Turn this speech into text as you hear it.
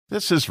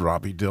This is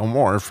Robbie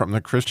Dillmore from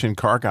the Christian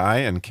Car Guy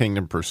and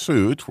Kingdom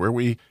Pursuit, where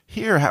we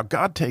hear how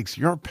God takes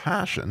your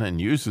passion and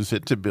uses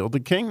it to build the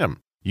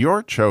kingdom.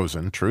 Your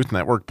chosen Truth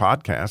Network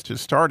podcast is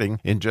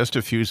starting in just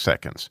a few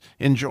seconds.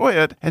 Enjoy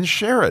it and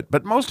share it.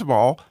 But most of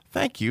all,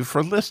 thank you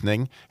for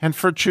listening and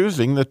for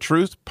choosing the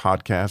Truth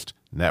Podcast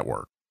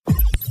Network.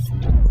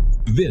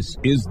 This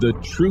is the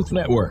Truth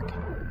Network.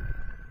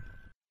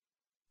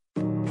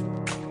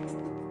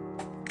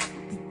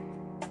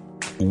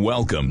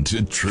 Welcome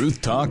to Truth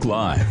Talk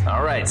Live.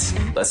 All right,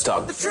 let's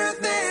talk. The truth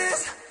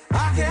is,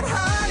 I can't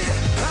hide it,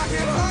 I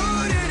can't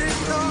hold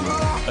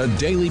it no more. A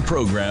daily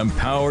program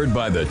powered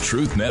by the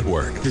Truth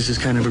Network. This is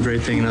kind of a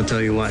great thing, and I'll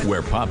tell you why.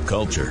 Where pop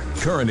culture,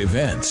 current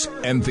events,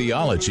 and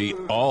theology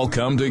all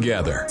come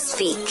together.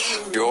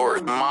 Speak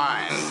Your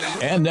mind.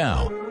 And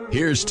now,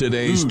 here's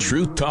today's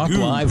Truth Talk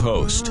Live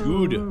host.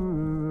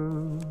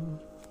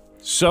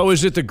 So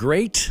is it the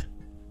Great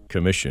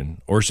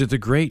Commission or is it the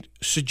Great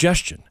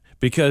Suggestion?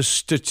 Because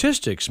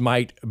statistics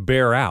might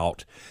bear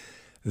out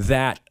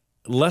that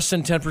less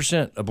than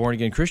 10% of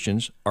born-again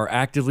Christians are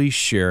actively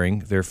sharing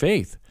their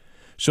faith.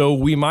 So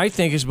we might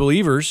think as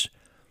believers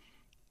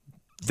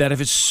that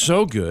if it's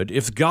so good,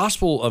 if the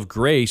gospel of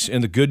grace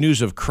and the good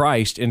news of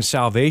Christ and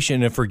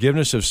salvation and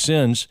forgiveness of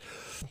sins,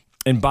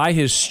 and by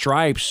his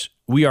stripes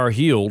we are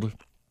healed,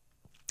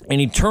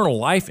 and eternal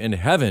life in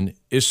heaven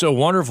is so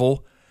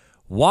wonderful,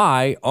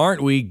 why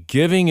aren't we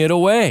giving it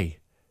away?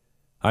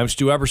 I'm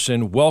Stu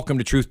Eberson. Welcome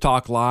to Truth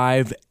Talk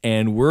Live,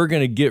 and we're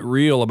going to get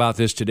real about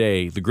this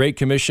today, the Great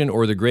Commission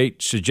or the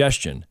Great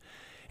Suggestion.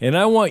 And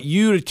I want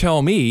you to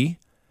tell me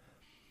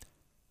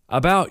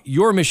about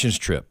your missions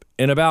trip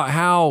and about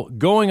how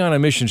going on a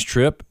missions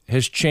trip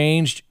has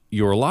changed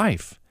your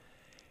life.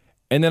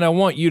 And then I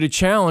want you to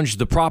challenge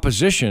the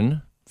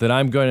proposition that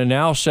I'm going to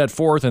now set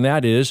forth, and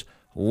that is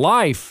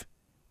life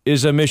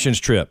is a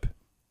missions trip.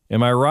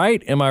 Am I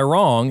right? Am I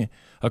wrong?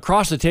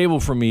 Across the table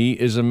from me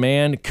is a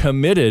man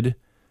committed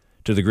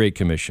to the Great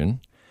Commission.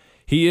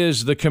 He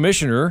is the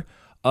commissioner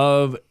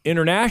of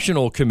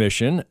International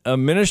Commission, a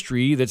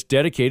ministry that's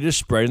dedicated to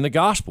spreading the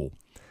gospel.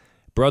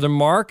 Brother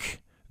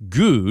Mark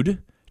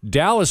Good,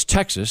 Dallas,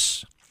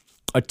 Texas,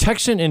 a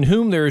Texan in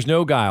whom there is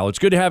no guile. It's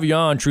good to have you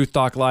on Truth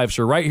Talk Live,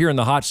 sir, right here in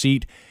the hot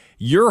seat.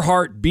 Your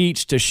heart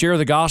beats to share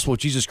the gospel of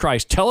Jesus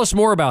Christ. Tell us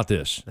more about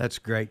this. That's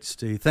great,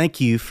 Stu. Thank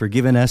you for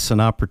giving us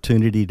an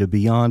opportunity to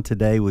be on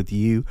today with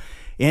you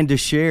and to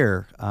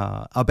share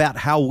about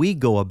how we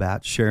go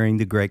about sharing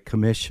the Great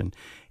Commission.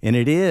 And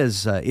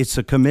it's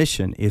a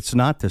commission. It's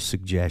not the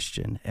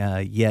suggestion.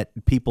 Yet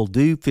people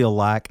do feel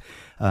like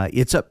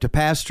it's up to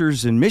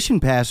pastors and mission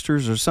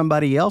pastors or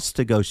somebody else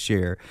to go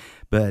share.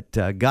 But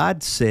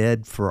God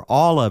said for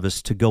all of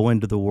us to go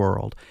into the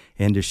world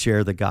and to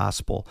share the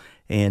gospel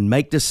and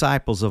make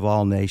disciples of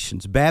all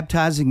nations,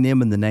 baptizing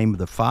them in the name of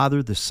the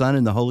Father, the Son,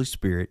 and the Holy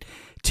Spirit,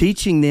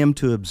 teaching them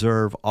to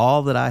observe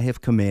all that I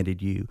have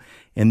commanded you.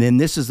 And then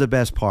this is the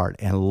best part.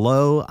 And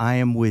lo, I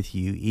am with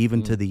you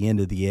even to the end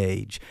of the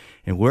age.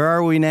 And where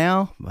are we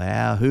now?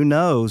 Well, who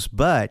knows?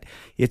 But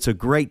it's a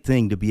great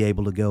thing to be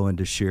able to go and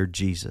to share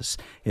Jesus.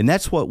 And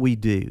that's what we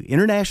do.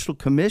 International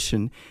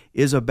Commission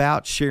is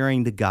about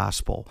sharing the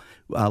gospel.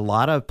 A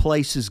lot of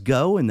places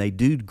go and they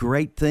do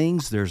great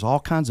things. There's all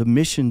kinds of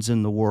missions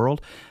in the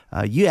world.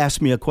 You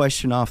asked me a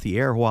question off the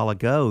air a while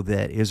ago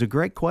that is a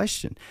great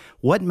question.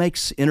 What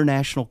makes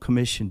International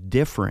Commission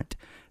different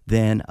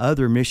than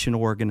other mission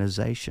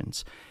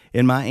organizations?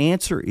 And my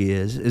answer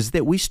is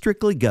that we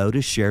strictly go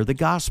to share the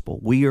gospel.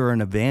 We are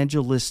an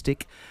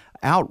evangelistic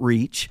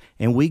outreach,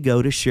 and we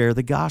go to share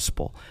the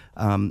gospel.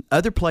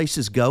 Other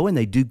places go and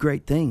they do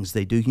great things.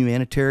 They do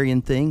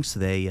humanitarian things.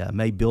 They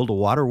may build a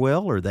water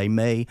well, or they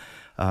may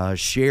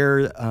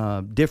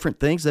share different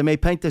things. They may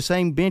paint the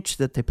same bench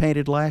that they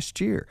painted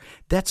last year.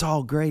 That's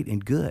all great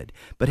and good.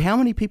 But how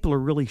many people are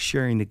really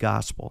sharing the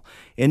gospel?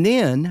 And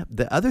then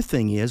the other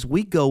thing is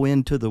we go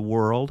into the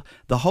world,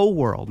 the whole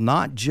world,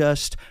 not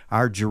just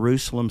our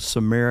Jerusalem,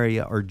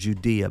 Samaria, or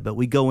Judea, but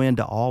we go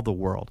into all the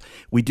world.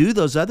 We do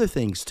those other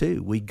things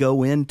too. We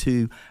go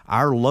into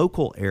our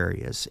local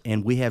areas,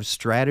 and we have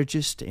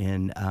strategists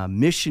and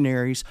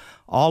missionaries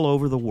all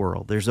over the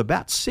world. There's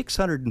about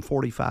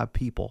 645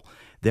 people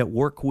that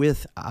work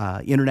with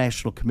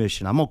International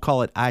Commission. I'm going to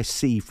call it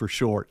IC for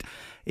short.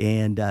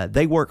 And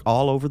they work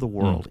all over the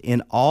world,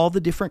 in all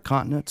the different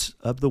continents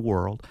of the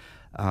world.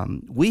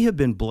 We have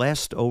been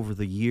blessed over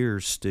the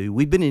years, Stu.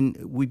 We've been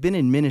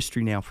in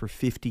ministry now for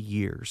 50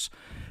 years.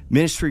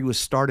 Ministry was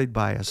started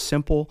by a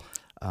simple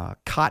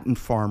cotton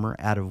farmer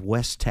out of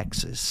West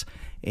Texas.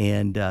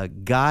 And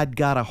God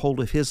got a hold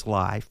of his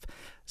life,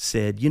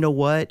 said, you know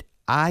what?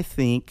 I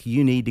think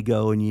you need to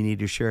go and you need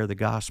to share the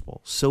gospel.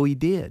 So he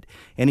did.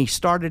 And he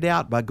started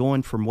out by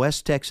going from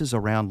West Texas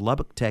around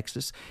Lubbock,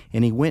 Texas,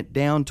 and he went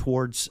down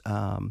towards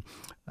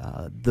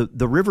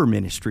the river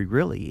ministry,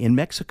 really, in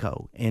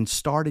Mexico, and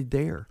started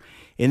there.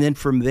 And then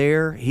from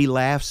there, he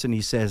laughs and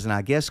he says, and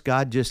I guess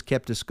God just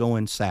kept us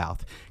going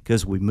south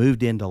because we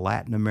moved into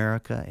Latin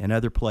America and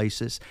other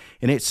places.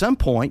 And at some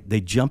point,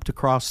 they jumped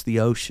across the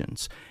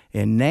oceans.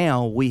 And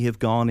now we have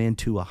gone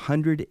into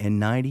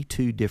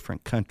 192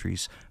 different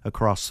countries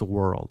across the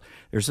world.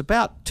 There's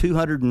about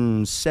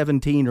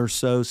 217 or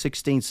so,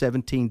 16,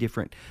 17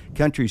 different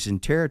countries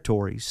and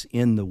territories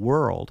in the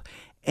world.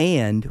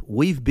 And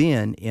we've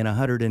been in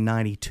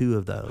 192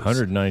 of those.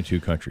 192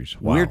 countries.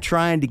 Wow. We're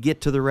trying to get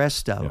to the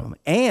rest of them.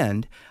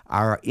 And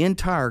our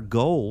entire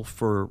goal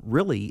for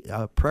really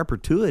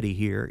perpetuity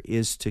here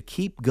is to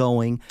keep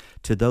going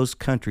to those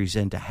countries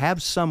and to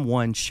have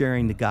someone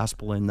sharing the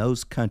gospel in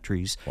those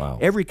countries,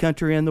 every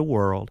country in the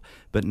world,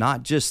 but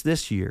not just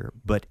this year,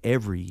 but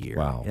every year.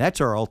 Wow. That's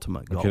our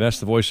ultimate goal. Okay, that's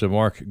the voice of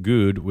Mark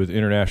Good with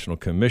International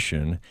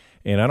Commission.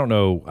 And I don't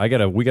know,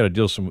 we got to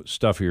deal some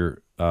stuff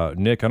here.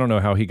 Nick, I don't know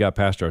how he got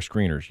past our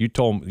screeners. You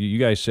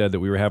guys said that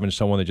we were having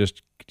someone that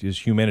just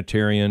is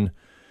humanitarian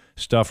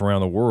stuff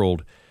around the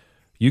world.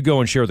 You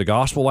go and share the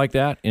gospel like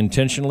that,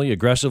 intentionally,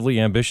 aggressively,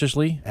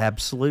 ambitiously?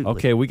 Absolutely.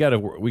 Okay, we got to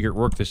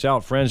work this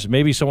out, friends.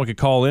 Maybe someone could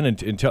call in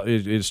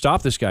and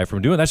stop this guy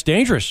from doing it. That's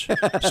dangerous.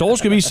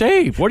 Souls could be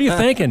saved. What are you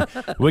thinking?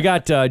 We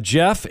got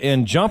Jeff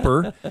and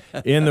Jumper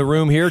in the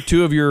room here,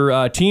 two of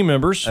your team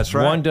members. That's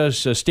right. One does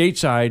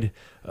stateside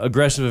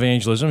aggressive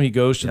evangelism. He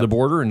goes to the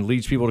border and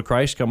leads people to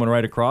Christ coming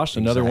right across.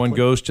 Another one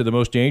goes to the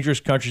most dangerous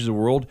countries of the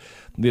world.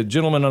 The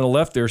gentleman on the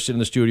left there sitting in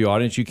the studio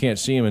audience, you can't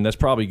see him, and that's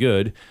probably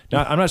good.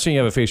 Now, I'm not saying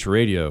you have a face for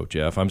radio,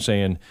 Jeff. I'm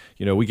saying,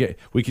 we can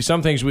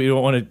some things we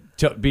don't want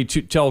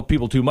to tell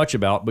people too much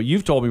about, but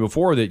you've told me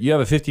before that you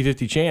have a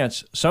 50-50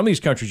 chance, some of these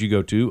countries you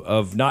go to,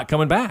 of not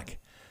coming back.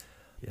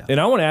 Yeah.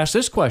 And I want to ask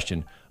this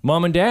question.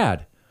 Mom and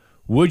Dad,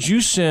 would you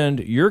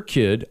send your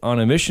kid on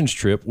a missions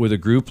trip with a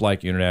group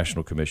like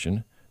International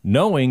Commission,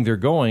 knowing they're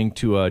going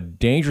to a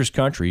dangerous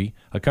country,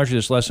 a country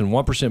that's less than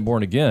 1%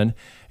 born again,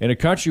 and a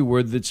country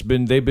where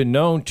they've been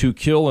known to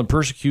kill and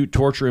persecute,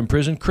 torture,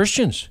 imprison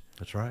Christians?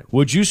 That's right.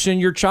 Would you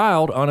send your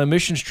child on a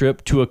missions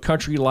trip to a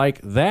country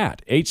like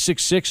that?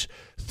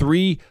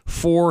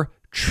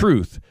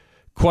 866-34-TRUTH.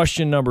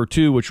 Question number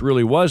 2, which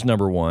really was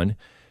number 1,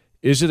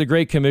 is it the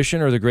Great Commission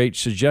or the Great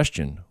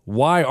Suggestion?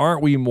 Why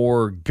aren't we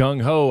more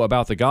gung-ho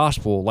about the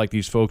gospel like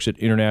these folks at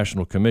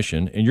International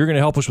Commission? And you're going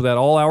to help us with that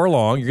all hour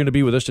long. You're going to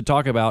be with us to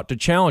talk about, to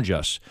challenge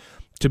us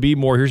to be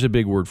more, here's a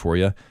big word for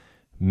you,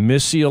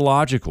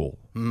 missiological.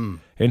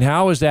 And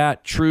how is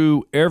that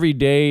true every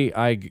day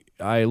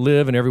I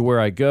live and everywhere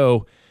I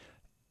go?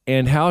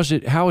 And how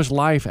is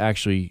life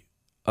actually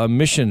a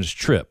missions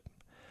trip?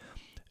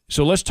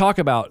 So let's talk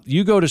about,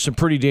 you go to some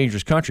pretty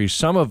dangerous countries,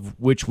 some of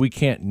which we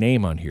can't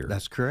name on here.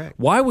 That's correct.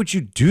 Why would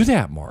you do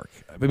that, Mark?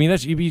 I mean,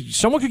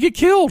 someone could get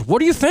killed.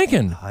 What are you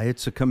thinking?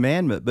 It's a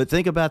commandment. But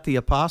think about the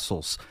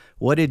apostles.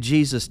 What did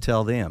Jesus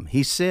tell them?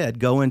 He said,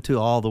 go into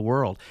all the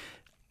world.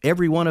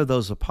 Every one of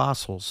those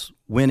apostles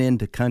went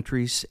into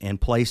countries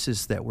and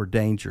places that were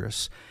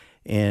dangerous.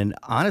 And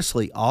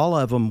honestly, all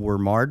of them were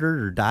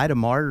martyred or died a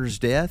martyr's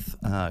death,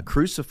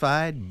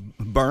 crucified,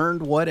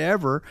 burned,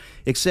 whatever,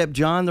 except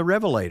John the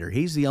Revelator.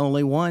 He's the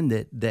only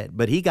one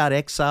but he got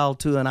exiled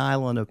to an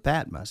island of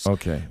Patmos.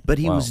 Okay. But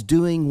he was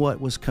doing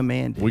what was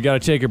commanded. We got to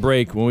take a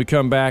break. When we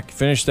come back,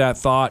 finish that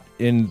thought.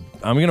 And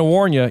I'm going to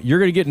warn you, you're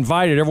going to get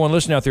invited, everyone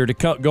listening out there, to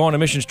go on a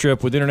missions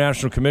trip with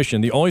International Commission.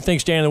 The only thing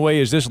standing in the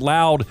way is this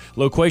loud,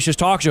 loquacious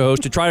talk show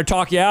host to try to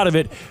talk you out of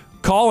it.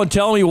 Call and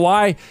tell me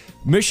why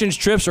missions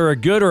trips are a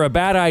good or a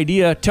bad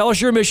idea. Tell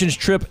us your missions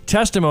trip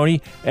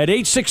testimony at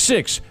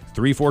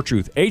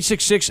 866-34-TRUTH.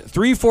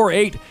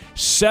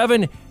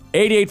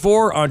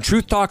 866-348-7884 on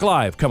Truth Talk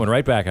Live. Coming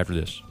right back after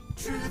this.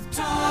 Truth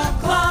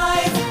Talk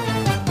Live.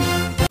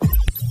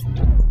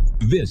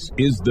 This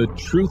is the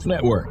Truth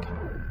Network.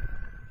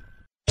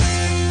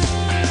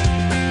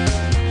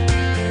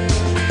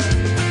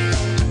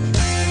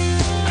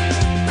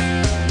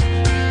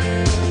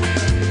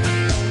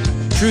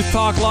 Truth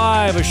Talk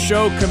Live, a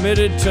show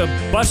committed to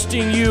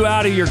busting you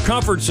out of your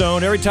comfort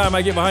zone. Every time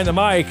I get behind the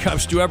mic, I'm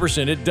Stu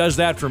Epperson. It does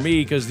that for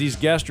me because these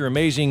guests are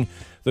amazing.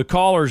 The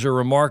callers are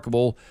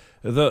remarkable.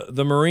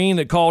 The Marine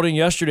that called in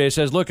yesterday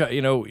says, look,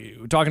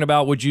 talking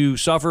about would you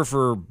suffer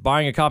for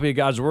buying a copy of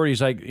God's Word?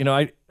 He's like,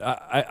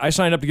 I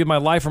signed up to give my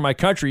life for my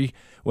country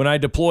when I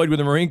deployed with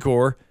the Marine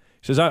Corps.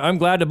 He says, I'm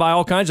glad to buy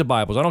all kinds of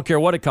Bibles. I don't care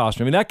what it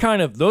costs me. I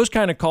mean, those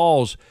kind of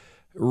calls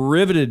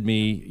riveted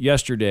me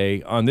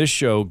yesterday on this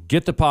show.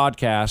 Get the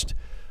podcast.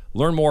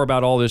 Learn more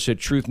about all this at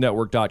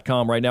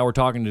truthnetwork.com. Right now we're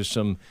talking to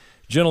some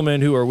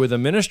gentlemen who are with a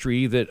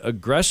ministry that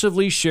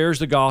aggressively shares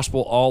the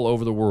gospel all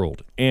over the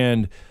world.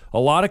 And a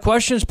lot of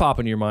questions pop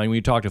into your mind when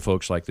you talk to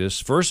folks like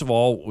this. First of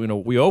all,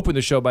 we open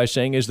the show by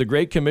saying, is the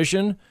Great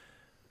Commission,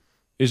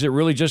 is it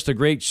really just a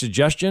great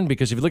suggestion?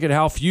 Because if you look at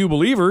how few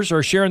believers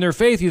are sharing their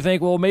faith, you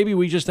think, well, maybe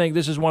we just think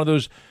this is one of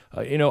those,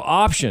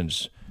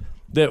 options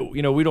that,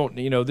 we don't,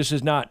 this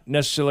is not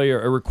necessarily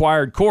a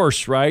required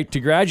course, right,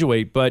 to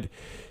graduate. But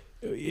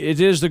it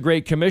is the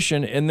Great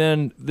Commission, and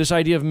then this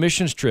idea of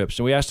missions trips.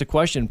 And we asked the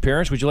question,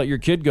 parents, would you let your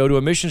kid go to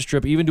a missions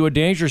trip, even to a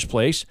dangerous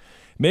place?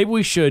 Maybe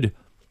we should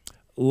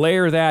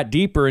layer that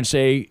deeper and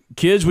say,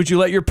 kids, would you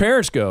let your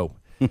parents go?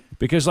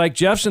 Because like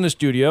Jeff's in the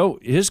studio,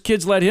 his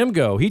kids let him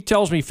go. He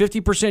tells me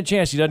 50%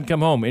 chance he doesn't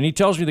come home, and he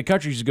tells me the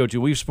countries to go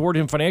to. We've supported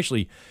him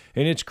financially,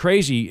 and it's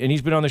crazy, and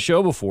he's been on the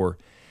show before.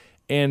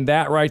 And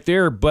that right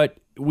there, but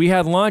we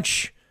had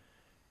lunch,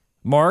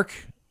 Mark,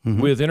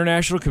 with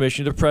International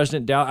Commission, the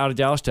president out of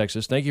Dallas,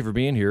 Texas. Thank you for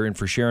being here and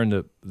for sharing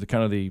the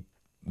kind of the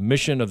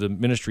mission of the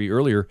ministry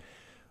earlier.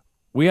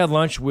 We had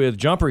lunch with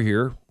Jumper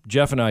here,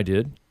 Jeff and I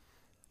did,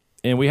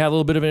 and we had a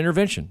little bit of an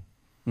intervention.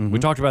 We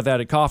talked about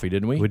that at coffee,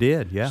 didn't we? We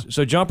did, yeah.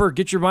 So Jumper,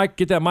 get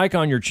that mic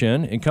on your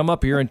chin and come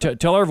up here and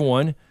tell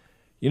everyone,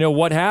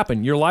 what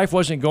happened. Your life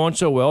wasn't going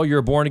so well. You're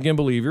a born again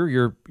believer.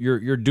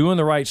 You're doing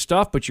the right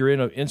stuff, but you're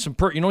in some.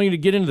 You don't need to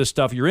get into the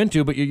stuff you're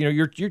into, but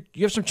you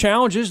have some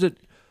challenges that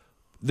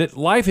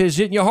life is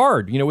hitting you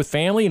hard. With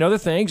family and other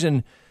things,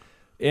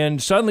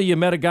 and suddenly you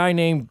met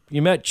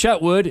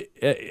Chetwood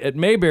at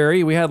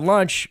Mayberry. We had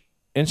lunch,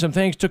 and some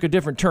things took a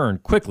different turn.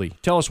 Quickly,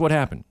 tell us what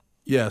happened.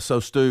 Yeah,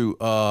 so Stu,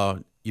 I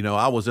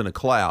was in a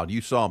cloud.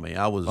 You saw me.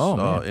 I was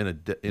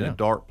in a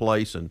dark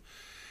place, and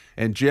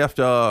Jeff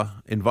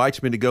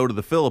invites me to go to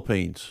the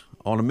Philippines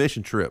on a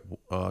mission trip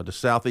to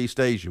Southeast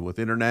Asia with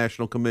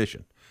International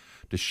Commission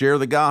to share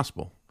the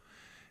gospel.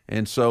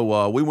 And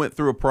so we went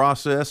through a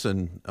process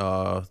and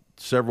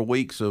several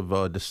weeks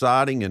of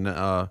deciding, and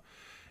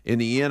in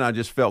the end, I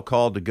just felt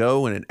called to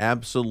go, and it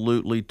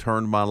absolutely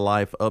turned my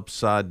life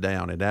upside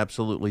down. It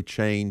absolutely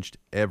changed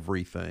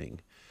everything.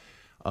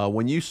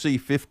 When you see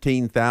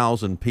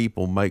 15,000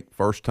 people make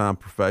first-time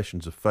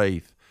professions of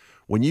faith,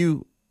 when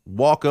you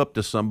walk up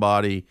to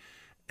somebody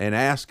and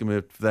ask them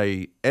if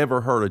they ever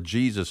heard of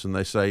Jesus, and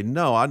they say,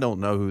 no, I don't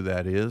know who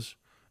that is,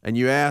 and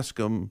you ask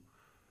them,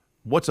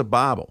 what's a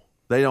Bible?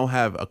 They don't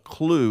have a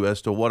clue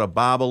as to what a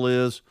Bible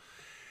is,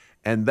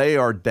 and they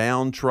are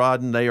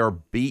downtrodden, they are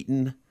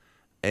beaten,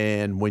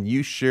 and when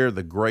you share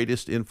the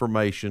greatest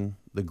information,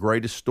 the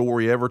greatest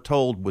story ever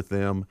told with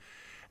them,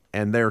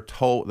 and their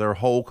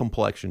whole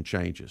complexion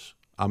changes.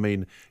 I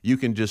mean, you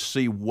can just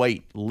see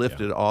weight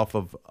lifted off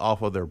of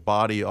their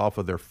body, off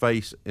of their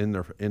face, in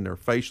their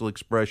facial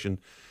expression,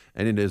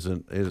 and it is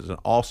an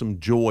awesome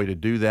joy to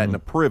do that, and a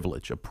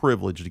privilege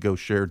to go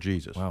share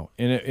Jesus. Wow,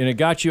 and it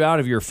got you out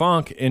of your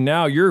funk, and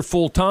now you're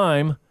full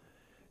time,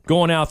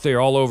 going out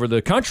there all over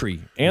the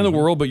country and the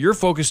world, but you're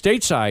focused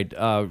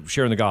stateside,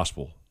 sharing the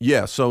gospel.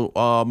 Yeah.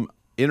 So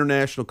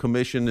International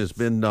Commission has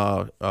been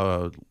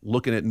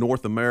looking at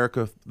North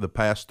America the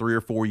past 3 or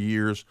 4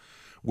 years.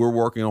 We're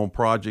working on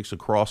projects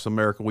across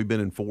America. We've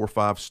been in 4 or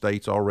 5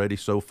 states already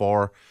so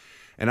far.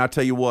 And I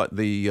tell you what,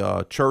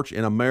 the church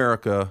in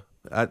America,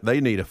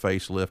 they need a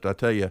facelift. I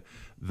tell you,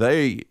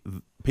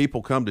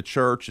 people come to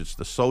church. It's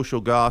the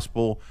social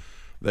gospel.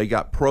 They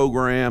got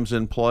programs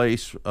in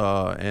place,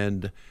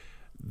 and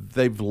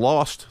they've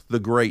lost the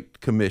Great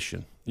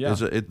Commission. Yeah.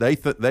 They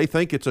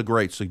think it's a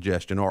great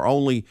suggestion, or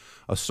only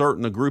a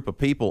certain group of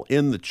people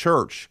in the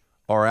church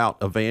are out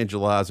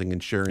evangelizing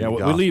and sharing the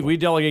gospel. We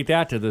delegate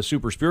that to the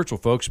super spiritual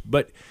folks.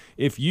 But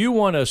if you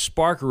want to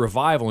spark a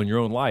revival in your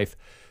own life,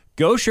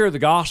 go share the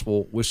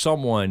gospel with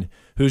someone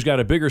who's got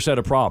a bigger set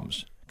of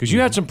problems. Because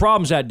you had some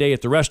problems that day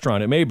at the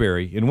restaurant at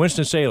Mayberry in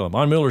Winston-Salem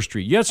on Miller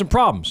Street. You had some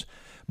problems.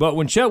 But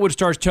when Chetwood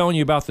starts telling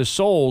you about the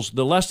souls,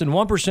 the less than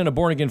 1% of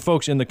born-again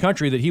folks in the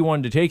country that he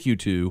wanted to take you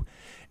to,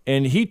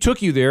 and he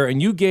took you there,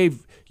 and you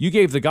gave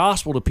the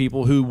gospel to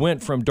people who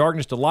went from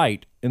darkness to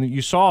light, and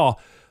you saw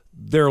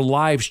their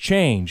lives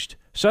changed.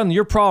 Suddenly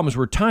your problems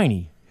were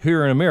tiny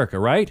here in America,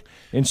 right?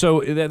 And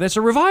so that's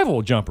a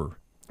revival, Jumper.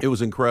 It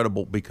was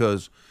incredible,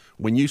 because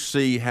when you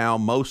see how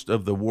most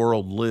of the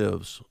world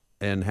lives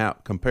and how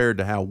compared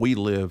to how we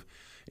live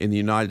in the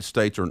United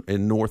States or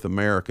in North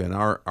America and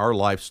our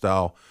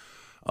lifestyle,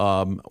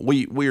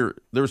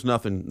 there's no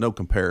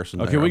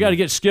comparison. Okay, we got to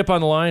get Skip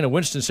on the line, a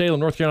Winston-Salem,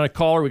 North Carolina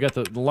caller. We got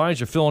the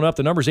lines are filling up.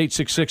 The number's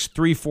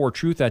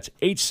 866-34-TRUTH. That's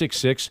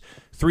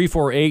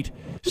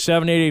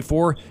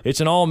 866-348-7884.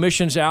 It's an all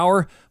missions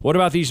hour. What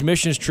about these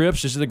missions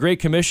trips? Is it the Great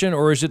Commission,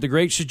 or is it the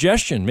Great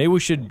Suggestion? Maybe we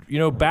should,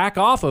 back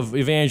off of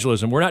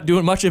evangelism. We're not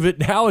doing much of it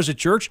now as a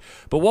church,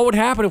 but what would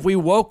happen if we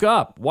woke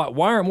up?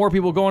 Why aren't more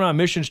people going on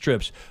missions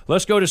trips?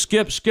 Let's go to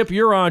Skip. Skip,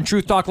 you're on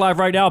Truth Talk Live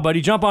right now,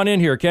 buddy. Jump on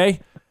in here, okay?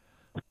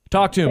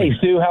 Talk to me. Hey,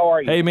 Stu, how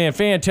are you? Hey, man,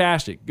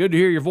 fantastic. Good to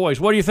hear your voice.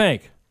 What do you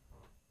think?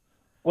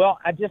 Well,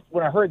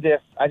 when I heard this,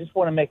 I just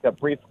want to make a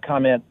brief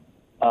comment.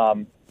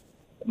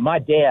 My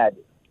dad,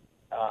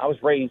 I was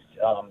raised,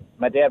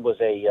 my dad was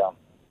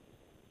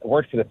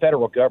worked for the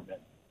federal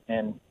government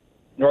in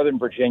Northern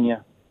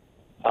Virginia.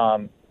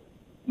 Mom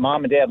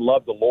and Dad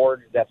loved the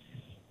Lord.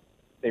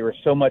 They were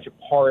so much a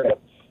part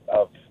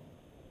of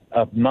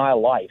my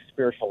life,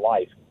 spiritual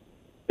life.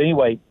 But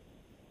anyway,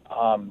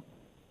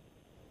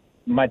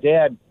 my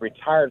dad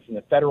retired from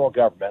the federal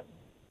government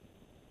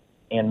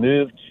and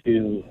moved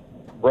to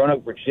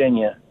Roanoke,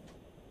 Virginia,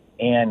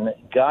 and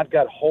God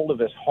got hold of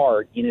his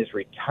heart in his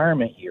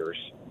retirement years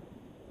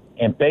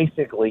And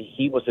basically,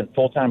 he was in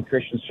full-time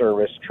Christian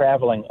service,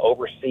 traveling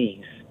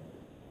overseas.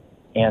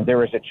 And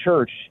there is a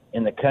church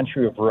in the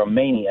country of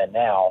Romania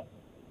now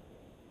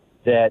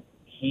that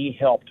he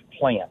helped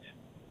plant.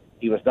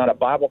 He was not a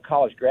Bible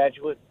college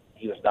graduate.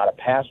 He was not a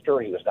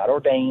pastor. He was not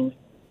ordained.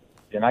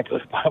 Did not go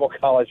to Bible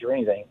college or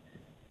anything.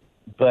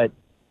 But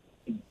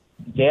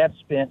Dad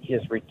spent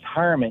his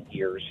retirement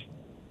years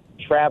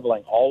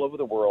traveling all over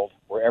the world,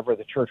 wherever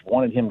the church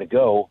wanted him to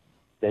go,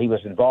 that he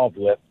was involved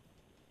with,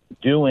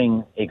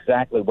 doing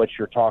exactly what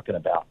you're talking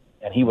about.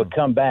 And he would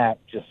come back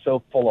just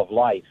so full of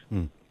life.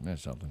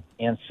 That's something.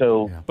 And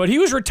so, but he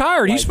was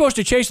retired. He's supposed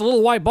to chase a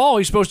little white ball.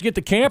 He's supposed to get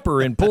the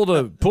camper and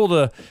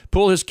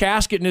pull his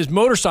casket and his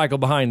motorcycle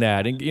behind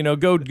that, and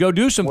go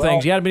do some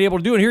things. He hadn't been able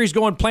to do it. Here he's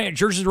going planting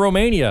churches in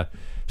Romania.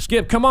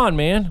 Skip, come on,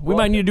 man. We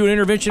might need to do an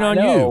intervention on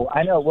you.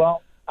 I know.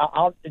 Well,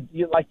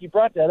 you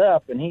brought that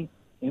up, and he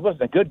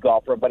wasn't a good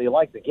golfer, but he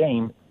liked the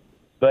game.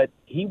 But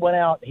he went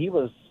out. He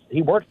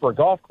worked for a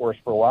golf course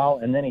for a while,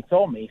 and then he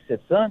told me, he said,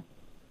 "Son,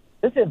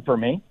 this isn't for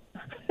me."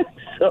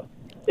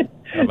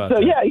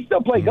 Yeah, he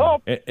still played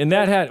golf. And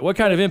that had, what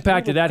kind of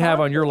impact did that have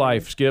on your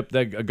life, Skip?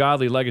 A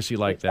godly legacy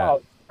like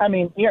that? I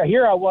mean,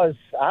 here I was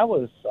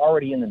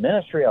already in the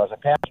ministry. I was a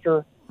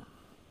pastor,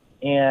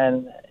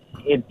 and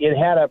it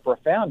had a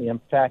profound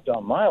impact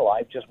on my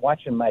life, just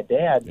watching my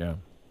dad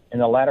in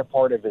the latter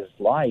part of his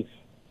life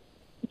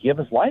give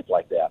his life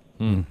like that.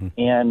 Mm-hmm.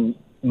 And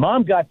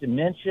Mom got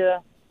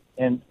dementia,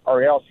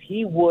 or else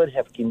he would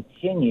have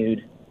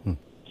continued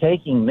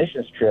taking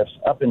missions trips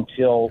up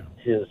until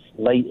his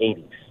late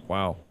 80s.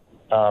 Wow.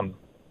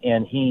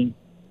 And he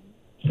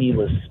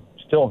was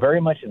still very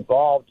much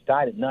involved,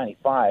 died at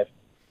 95.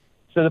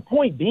 So the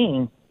point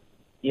being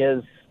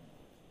is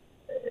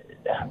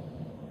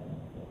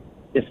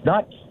it's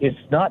not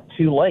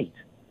too late.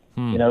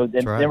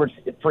 There was,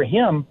 for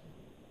him,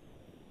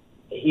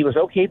 he was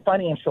okay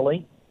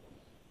financially.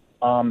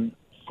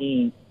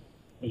 He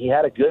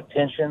had a good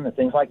pension and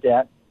things like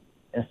that.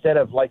 Instead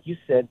of, like you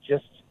said,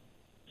 just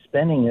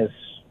spending his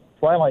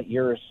twilight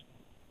years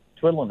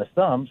twiddling his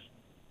thumbs,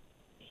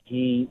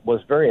 he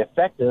was very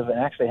effective and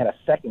actually had a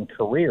second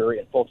career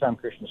in full-time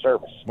Christian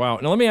service. Wow.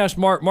 Now, let me ask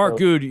Mark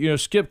Good.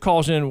 Skip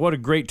calls in. What a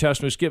great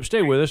testimony. Skip,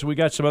 stay with us. We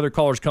got some other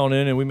callers calling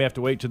in, and we may have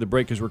to wait to the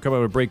break because we're coming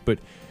out of a break. But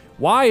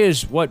why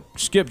is what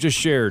Skip just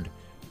shared,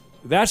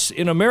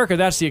 in America,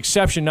 that's the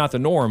exception, not the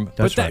norm.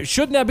 That's right.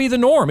 Shouldn't that be the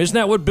norm? Isn't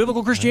that what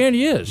biblical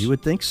Christianity is? You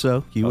would think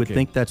so. You would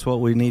think that's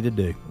what we need to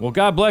do. Well,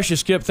 God bless you,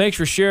 Skip. Thanks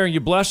for sharing.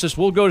 You blessed us.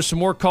 We'll go to some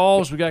more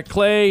calls. We got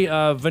Clay,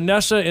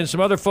 Vanessa, and some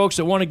other folks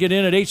that want to get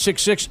in at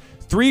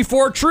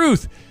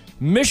 866-34-TRUTH.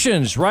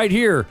 Missions right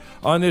here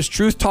on this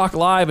Truth Talk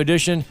Live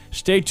edition.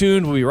 Stay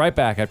tuned. We'll be right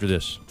back after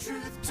this.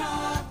 Truth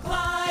Talk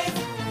Live.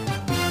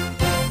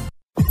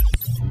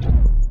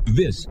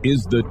 This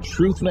is the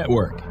Truth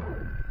Network.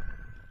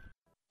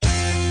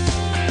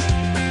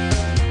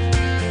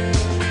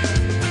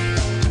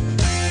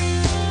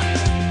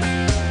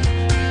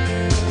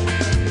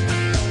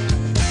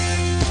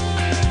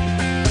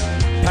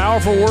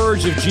 Powerful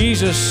words of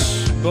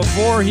Jesus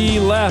before he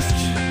left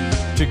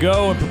to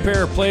go and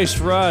prepare a place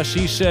for us.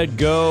 He said,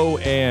 go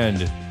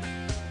and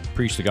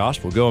preach the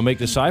gospel. Go and make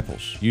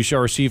disciples. You shall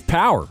receive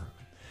power.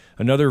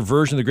 Another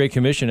version of the Great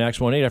Commission, Acts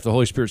 1:8, after the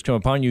Holy Spirit's come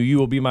upon you, you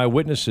will be my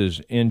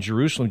witnesses in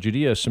Jerusalem,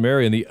 Judea,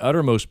 Samaria, and the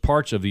uttermost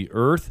parts of the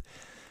earth.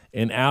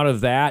 And out of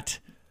that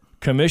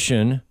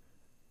commission,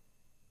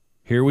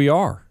 here we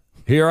are.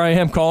 Here I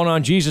am calling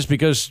on Jesus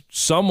because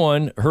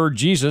someone heard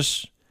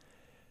Jesus,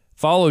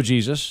 followed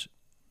Jesus,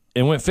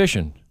 and went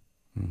fishing.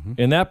 Mm-hmm.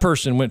 And that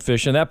person went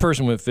fishing, that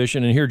person went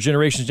fishing, and here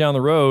generations down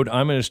the road,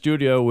 I'm in a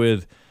studio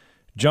with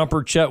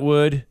Jumper,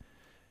 Chetwood,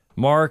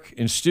 Mark,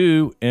 and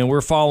Stu, and we're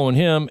following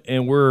him,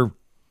 and we're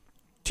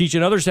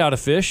teaching others how to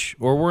fish,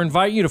 or we're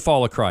inviting you to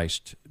follow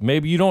Christ.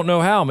 Maybe you don't know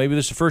how. Maybe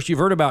this is the first you've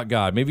heard about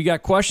God. Maybe you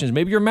got questions.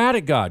 Maybe you're mad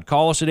at God.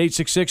 Call us at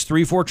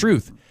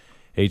 866-34-TRUTH,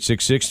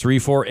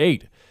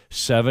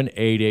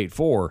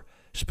 866-348-7884.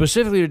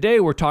 Specifically today,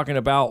 we're talking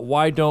about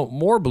why don't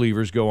more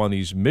believers go on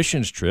these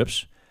missions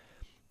trips?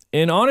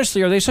 And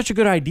honestly, are they such a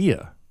good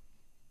idea?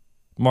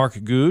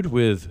 Mark Good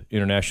with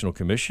International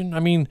Commission.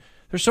 I mean,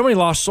 there's so many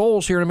lost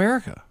souls here in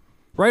America,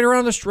 right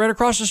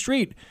across the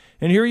street.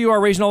 And here you are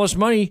raising all this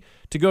money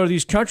to go to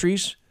these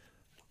countries,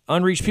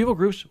 unreached people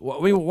groups. I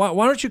mean,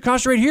 why don't you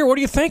concentrate here? What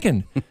are you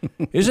thinking?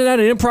 Isn't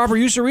that an improper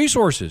use of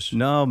resources?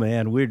 No,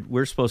 man.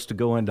 We're supposed to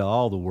go into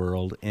all the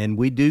world, and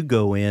we do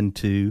go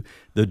into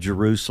the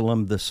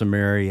Jerusalem, the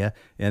Samaria,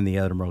 and the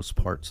uttermost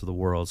parts of the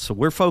world. So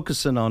we're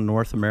focusing on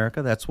North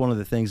America. That's one of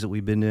the things that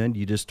we've been doing.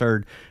 You just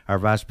heard our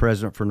Vice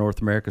President for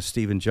North America,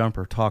 Stephen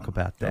Jumper, talk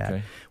about that.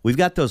 Okay. We've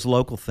got those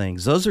local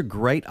things. Those are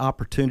great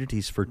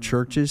opportunities for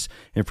churches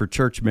and for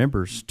church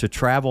members to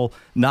travel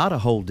not a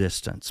whole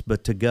distance,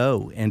 but to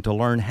go and to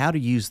learn how to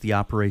use the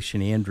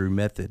Operation Andrew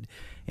method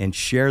and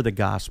share the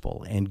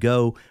gospel and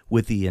go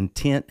with the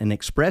intent and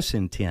express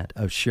intent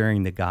of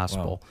sharing the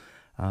gospel. Wow.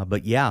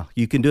 But yeah,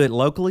 you can do it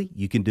locally.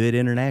 You can do it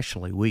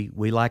internationally.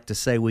 We like to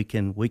say we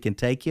can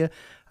take you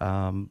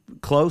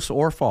close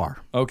or far.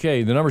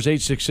 Okay, the number's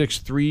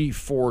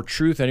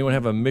 866-34-TRUTH. Anyone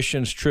have a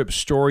missions trip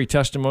story,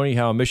 testimony,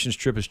 how a missions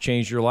trip has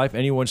changed your life?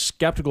 Anyone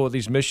skeptical of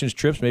these missions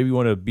trips? Maybe you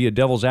want to be a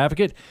devil's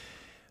advocate.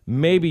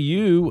 Maybe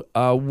you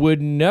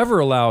would never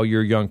allow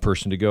your young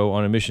person to go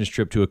on a missions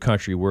trip to a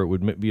country where it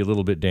would be a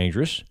little bit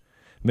dangerous.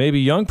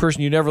 Maybe young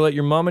person, you never let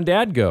your mom and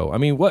dad go. I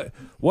mean, what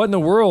in the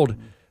world?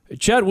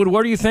 Chetwood,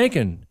 what are you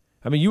thinking?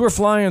 I mean, you were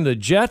flying the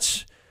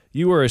jets.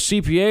 You were a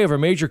CPA of a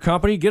major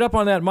company. Get up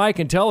on that mic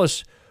and tell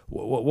us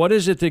what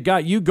is it that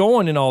got you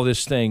going in all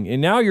this thing.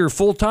 And now you're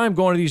full-time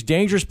going to these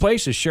dangerous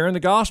places, sharing the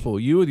gospel,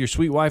 you with your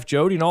sweet wife,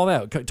 Jody, and all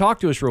that. Talk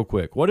to us real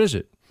quick. What is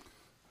it?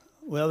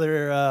 Well,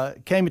 there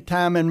came a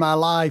time in my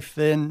life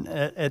then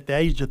at the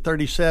age of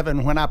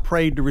 37 when I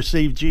prayed to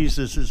receive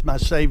Jesus as my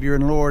Savior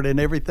and Lord, and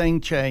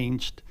everything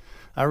changed.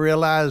 I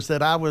realized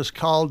that I was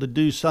called to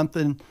do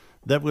something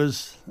that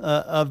was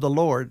of the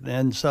Lord.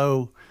 And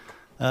so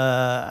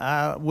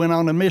I went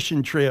on a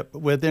mission trip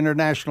with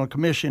International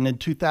Commission in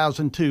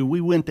 2002.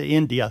 We went to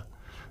India,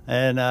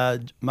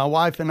 and my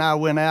wife and I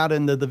went out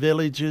into the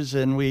villages,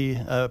 and we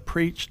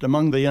preached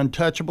among the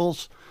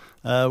untouchables.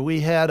 We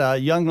had a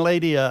young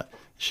lady,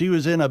 she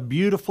was in a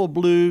beautiful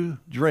blue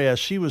dress.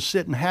 She was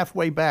sitting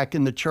halfway back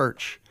in the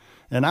church.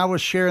 And I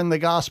was sharing the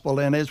gospel,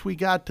 and as we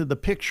got to the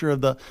picture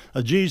of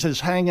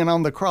Jesus hanging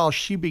on the cross,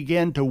 she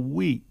began to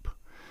weep.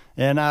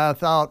 And I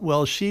thought,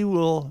 well, she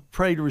will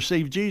pray to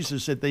receive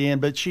Jesus at the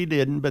end, but she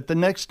didn't. But the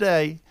next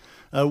day,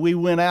 we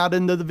went out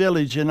into the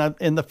village, and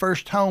in the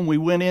first home we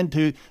went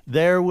into,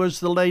 there was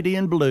the lady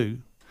in blue.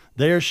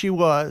 There she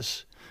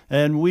was.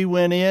 And we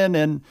went in,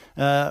 and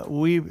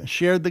we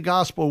shared the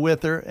gospel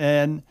with her,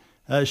 and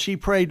she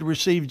prayed to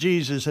receive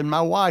Jesus, and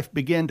my wife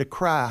began to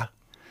cry.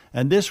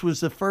 And this was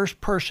the first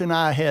person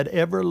I had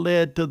ever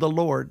led to the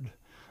Lord.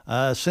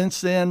 Since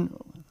then,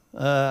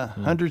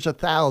 hundreds of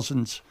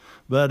thousands.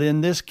 But in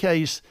this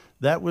case,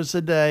 that was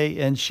the day,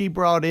 and she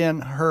brought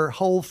in her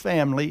whole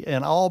family,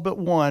 and all but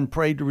one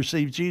prayed to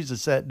receive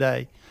Jesus that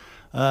day.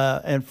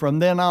 And from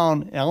then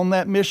on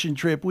that mission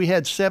trip, we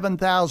had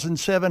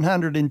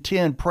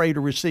 7,710 pray to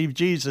receive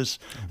Jesus.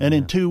 And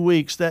in 2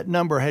 weeks, that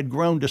number had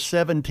grown to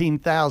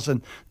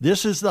 17,000.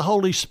 This is the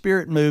Holy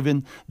Spirit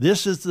moving.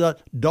 This is the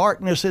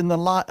darkness in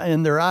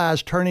their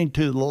eyes turning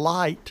to the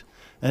light.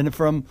 And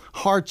from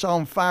hearts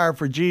on fire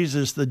for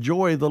Jesus, the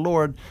joy of the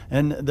Lord,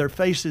 and their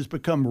faces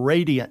become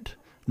radiant,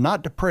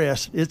 not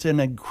depressed. It's an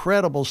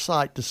incredible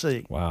sight to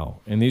see. Wow.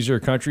 And these are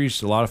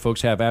countries, a lot of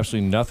folks have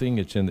absolutely nothing.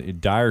 It's in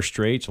dire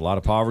straits, a lot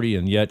of poverty,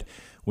 and yet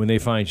when they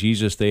find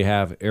Jesus, they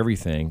have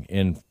everything,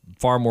 and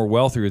far more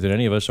wealthier than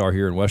any of us are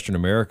here in Western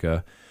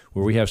America,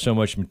 where we have so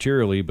much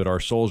materially, but our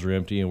souls are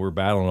empty and we're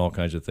battling all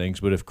kinds of things.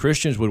 But if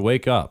Christians would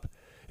wake up,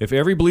 if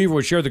every believer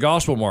would share the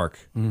gospel, Mark,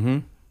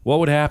 what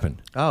would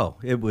happen? Oh,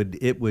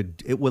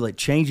 it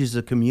changes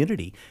the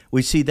community.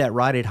 We see that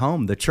right at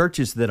home. The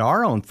churches that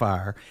are on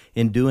fire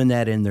and doing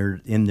that in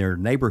their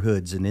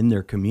neighborhoods and in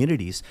their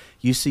communities,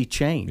 you see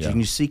change, and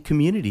you see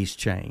communities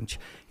change.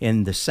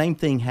 And the same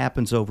thing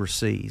happens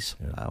overseas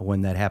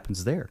when that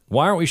happens there.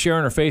 Why aren't we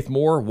sharing our faith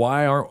more?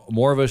 Why aren't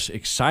more of us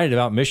excited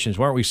about missions?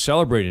 Why aren't we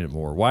celebrating it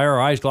more? Why are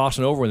our eyes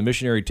glossing over when the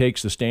missionary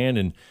takes the stand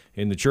in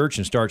the church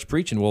and starts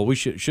preaching? Well,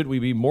 should we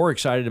be more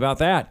excited about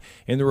that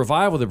and the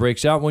revival that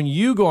breaks out when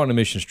you go on a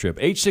missions trip?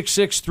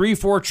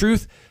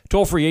 866-34-TRUTH,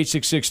 toll free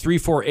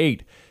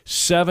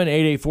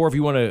 866-348-7884 if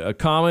you want to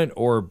comment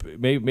or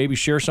maybe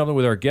share something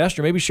with our guest,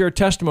 or maybe share a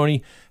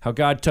testimony how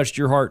God touched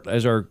your heart,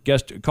 as our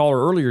guest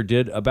caller earlier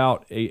did,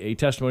 about a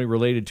testimony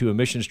related to a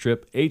missions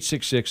trip.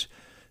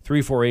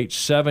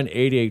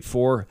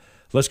 866-348-7884.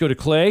 Let's go to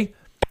Clay,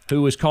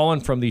 who is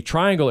calling from the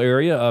Triangle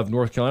area of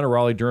North Carolina,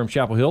 Raleigh, Durham,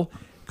 Chapel Hill.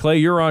 Clay,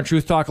 you're on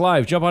Truth Talk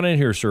Live. Jump on in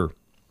here, sir.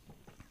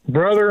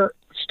 Brother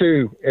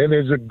Stu, and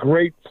it's a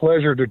great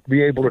pleasure to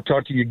be able to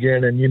talk to you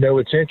again. And,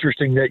 it's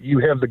interesting that you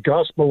have the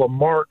Gospel of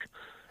Mark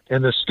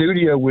in the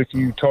studio with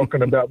you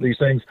talking about these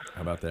things.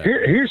 How about that?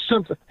 Here's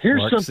something.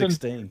 Mark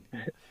 16.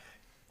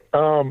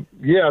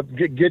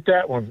 Get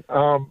that one.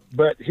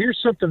 But here's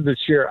something to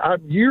share.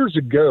 Years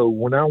ago,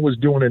 when I was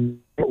doing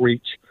an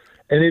outreach,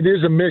 and it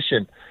is a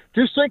mission,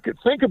 just think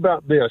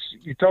about this.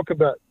 You talk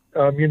about,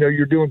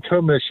 you're doing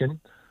commission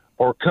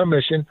or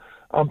commission.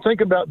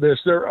 Think about this.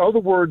 There are other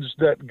words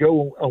that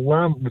go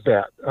along with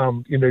that.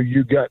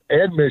 You got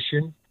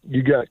admission,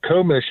 you got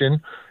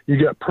commission,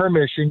 you got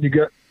permission, you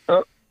got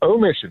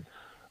omission.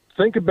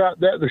 Think about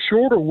that. The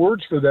shorter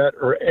words for that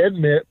are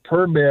admit,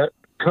 permit,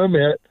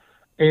 commit,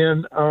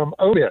 and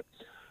omit.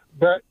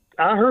 But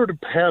I heard a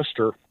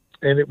pastor,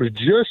 and it was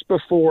just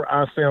before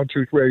I found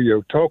Truth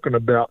Radio, talking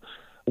about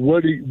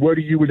what are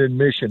you an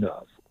admission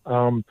of?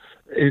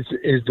 Is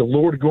the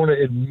Lord going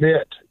to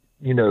admit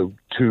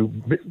to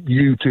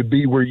you to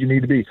be where you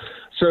need to be?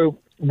 So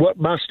what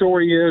my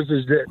story is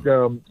that,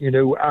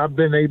 I've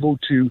been able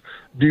to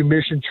do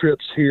mission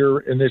trips here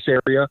in this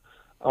area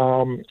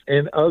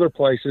and other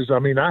places. I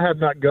mean, I have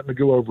not gotten to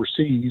go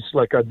overseas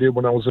like I did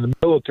when I was in the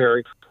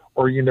military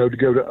or, to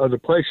go to other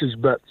places.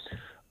 But,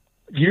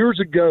 years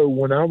ago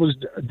when I was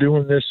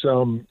doing this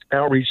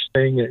outreach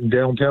thing in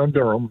downtown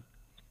Durham,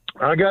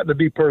 I got to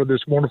be part of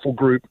this wonderful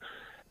group,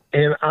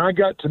 and I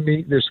got to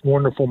meet this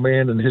wonderful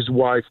man and his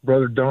wife,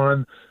 Brother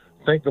Don.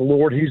 Thank the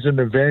Lord, he's an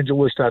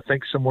evangelist, I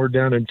think somewhere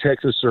down in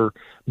Texas or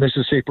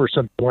Mississippi or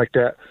something like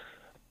that.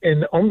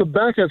 And on the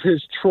back of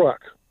his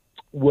truck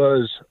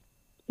was,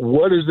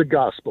 "What is the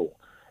gospel?"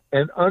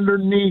 And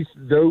underneath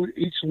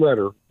each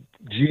letter,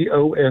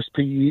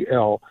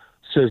 GOSPEL,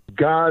 says,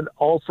 "God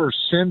offers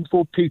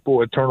sinful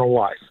people eternal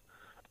life."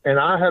 And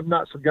I have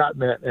not forgotten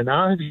that. And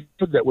I have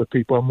said that with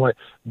people. I'm like,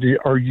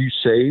 are you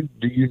saved?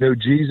 Do you know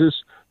Jesus?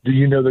 Do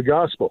you know the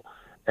gospel?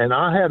 And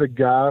I had a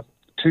guy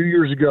 2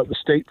 years ago at the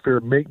state fair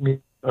make me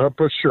up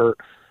a shirt,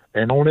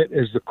 and on it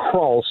is the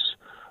cross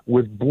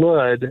with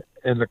blood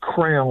and the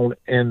crown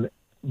and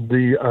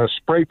the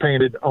spray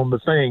painted on the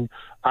thing,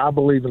 "I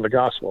believe in the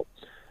gospel."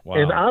 Wow.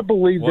 And I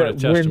believe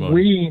that when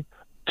we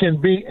can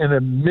be in a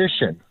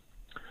mission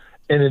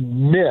and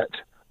admit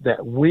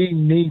that we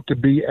need to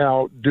be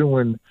out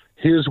doing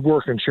his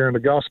work and sharing the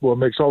gospel, it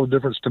makes all the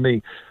difference to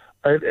me.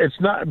 It's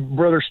not,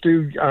 Brother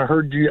Stu, I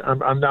heard you,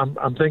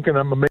 I'm thinking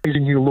I'm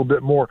amazing you a little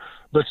bit more,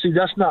 but see,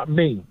 that's not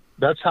me.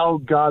 That's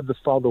how God the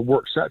Father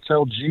works. That's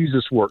how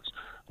Jesus works,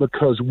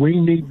 because we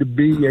need to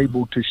be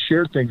able to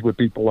share things with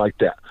people like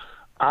that.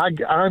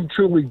 I'm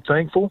truly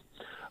thankful.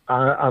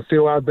 I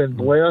feel I've been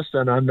blessed,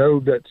 and I know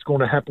that's going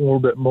to happen a little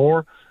bit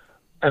more.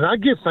 And I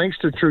give thanks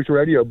to Truth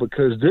Radio,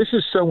 because this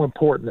is so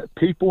important that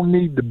people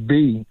need to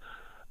be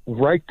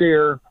right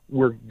there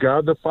where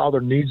God the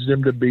Father needs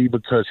them to be,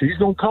 because he's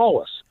going to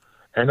call us.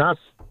 And I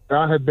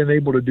have been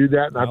able to do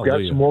that, and I've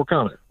got some more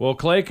coming. Well,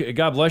 Clay,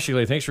 God bless you,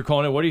 Clay. Thanks for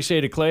calling in. What do you say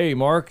to Clay,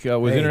 Mark,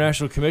 with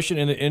International Commission,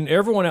 and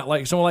everyone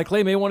like someone like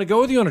Clay may want to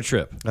go with you on a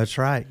trip? That's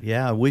right.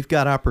 Yeah, we've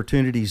got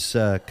opportunities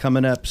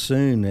coming up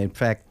soon. In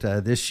fact,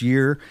 this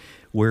year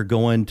we're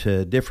going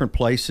to different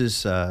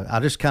places.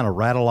 I'll just kind of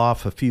rattle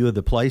off a few of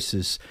the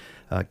places.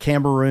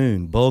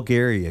 Cameroon,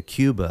 Bulgaria,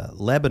 Cuba,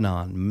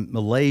 Lebanon,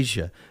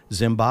 Malaysia,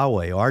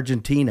 Zimbabwe,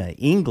 Argentina,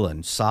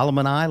 England,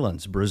 Solomon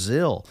Islands,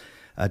 Brazil,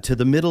 to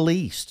the Middle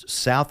East,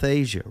 South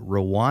Asia,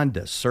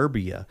 Rwanda,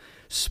 Serbia,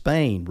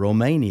 Spain,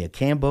 Romania,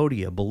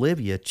 Cambodia,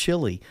 Bolivia,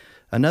 Chile,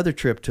 another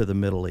trip to the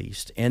Middle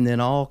East, and then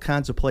all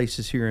kinds of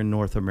places here in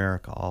North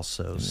America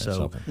also.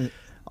 So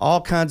all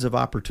kinds of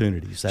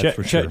opportunities, that's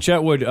for sure.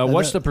 Chetwood,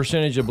 what's the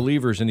percentage of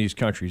believers in these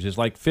countries? Is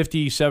like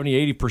 50,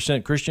 70,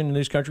 80% Christian in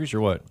these countries,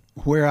 or what?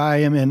 Where I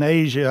am in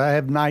Asia, I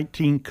have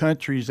 19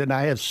 countries, and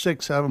I have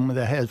 6 of them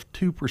that have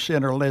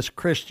 2% or less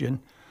Christian.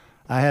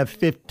 I have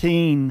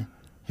 15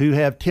 who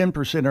have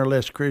 10% or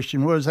less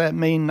Christian. What does that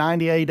mean?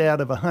 98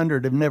 out of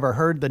 100 have never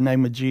heard the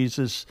name of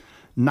Jesus.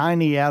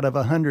 90 out of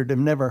 100 have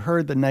never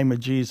heard the name of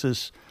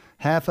Jesus.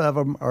 Half of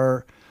them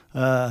are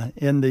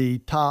in the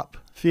top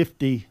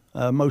 50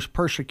 most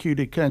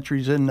persecuted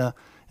countries in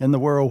the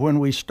world. When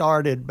we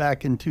started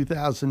back in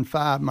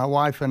 2005, my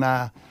wife and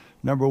I,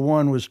 number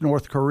one was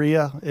North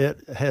Korea.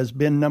 It has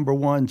been number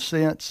one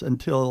since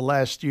until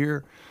last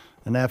year.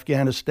 And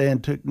Afghanistan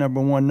took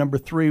number one. Number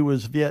 3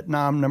 was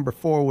Vietnam. Number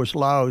 4 was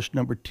Laos.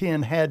 Number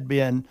 10 had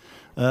been,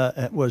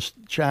 was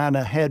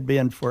China, had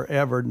been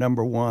forever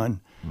number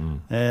one.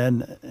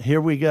 And here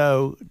we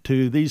go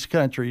to these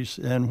countries,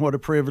 and what a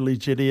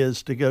privilege it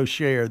is to go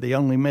share the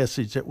only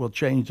message that will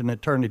change an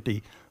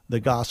eternity, the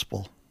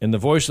gospel. And the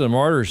Voice of the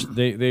Martyrs,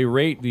 they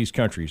rate these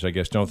countries, I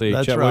guess, don't they?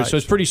 That's right. So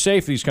it's pretty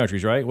safe, these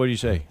countries, right? What do you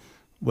say?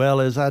 Well,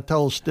 as I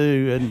told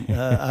Stu, and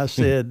I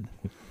said,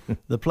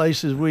 the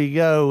places we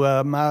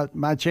go,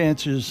 my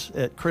chances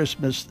at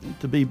Christmas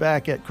to be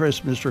back at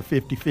Christmas are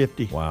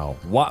 50-50. Wow.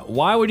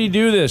 Why would he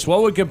do this?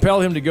 What would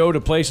compel him to go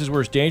to places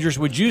where it's dangerous?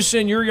 Would you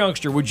send your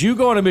youngster? Would you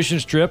go on a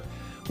missions trip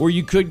where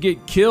you could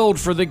get killed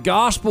for the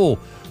gospel?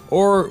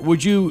 Or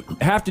would you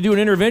have to do an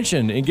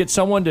intervention and get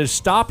someone to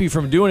stop you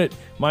from doing it?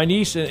 My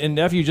niece and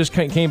nephew just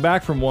came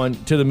back from one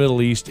to the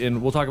Middle East,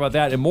 and we'll talk about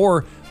that and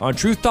more on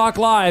Truth Talk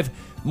Live.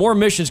 More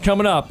missions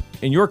coming up,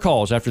 and your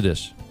calls after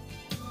this.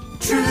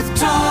 Truth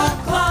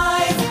Talk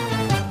Live.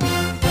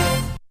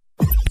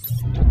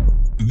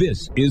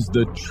 This is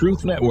the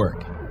Truth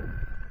Network.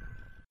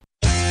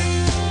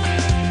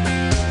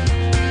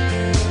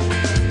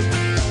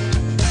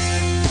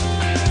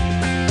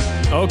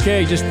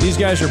 Okay, just these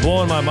guys are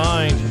blowing my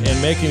mind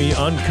and making me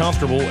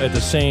uncomfortable at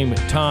the same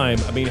time.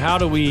 I mean,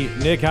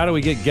 Nick, how do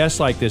we get guests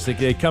like this?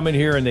 They come in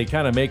here and they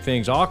kind of make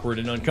things awkward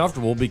and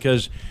uncomfortable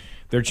because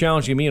they're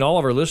challenging me and all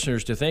of our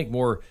listeners to think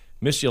more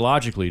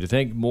missiologically, to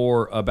think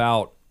more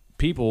about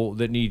people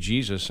that need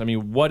Jesus. I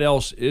mean, what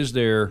else is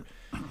there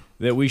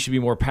that we should be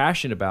more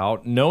passionate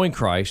about? Knowing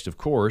Christ, of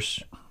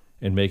course,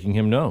 and making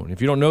him known.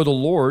 If you don't know the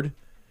Lord,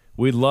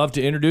 we'd love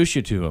to introduce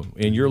you to him.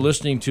 And you're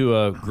listening to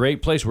a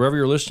great place. Wherever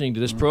you're listening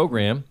to this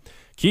program,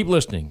 keep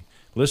listening.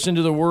 Listen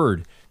to the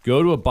Word.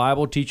 Go to a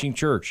Bible-teaching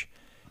church.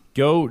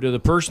 Go to the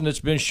person that's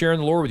been sharing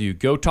the Lord with you.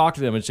 Go talk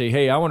to them and say,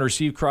 hey, I want to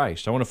receive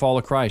Christ. I want to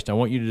follow Christ. I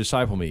want you to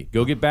disciple me.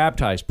 Go get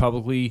baptized.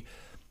 Publicly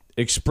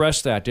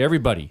express that to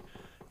everybody.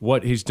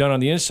 What he's done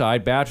on the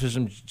inside,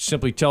 baptism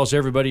simply tells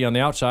everybody on the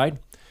outside,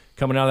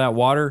 coming out of that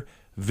water,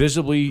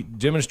 visibly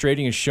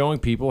demonstrating and showing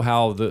people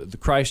how the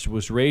Christ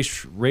was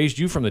raised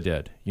you from the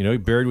dead. You know, he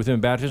buried with him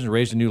in baptism,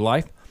 raised a new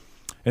life.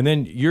 And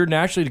then you're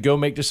naturally to go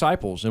make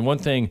disciples. And one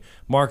thing,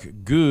 Mark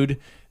Good,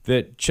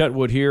 that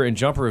Chetwood here and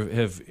Jumper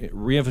have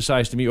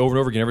reemphasized to me over and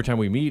over again every time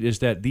we meet is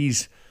that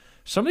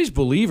some of these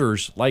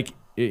believers, like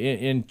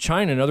in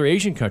China and other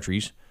Asian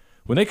countries,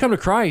 when they come to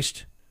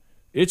Christ,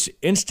 it's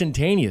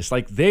instantaneous.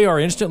 Like they are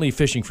instantly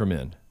fishing for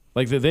men.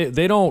 Like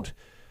they don't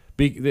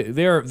be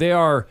they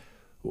are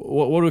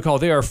what do we call it?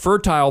 They are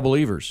fertile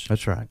believers.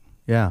 That's right.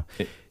 Yeah.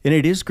 And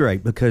it is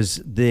great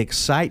because the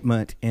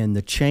excitement and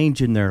the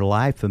change in their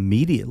life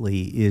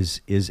immediately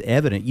is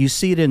evident. You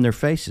see it in their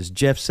faces.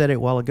 Jeff said it a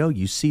while ago.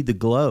 You see the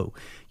glow.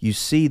 You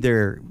see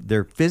their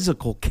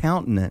physical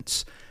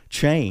countenance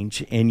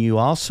change, and you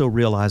also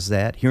realize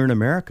that here in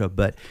America,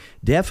 but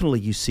definitely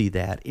you see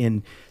that.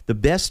 And the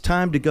best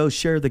time to go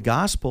share the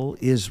gospel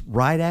is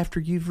right after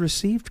you've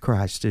received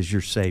Christ as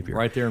your Savior.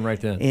 Right there and right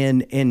then.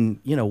 And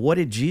you know, what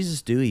did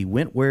Jesus do? He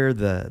went where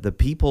the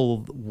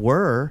people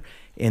were,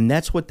 and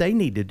that's what they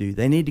need to do.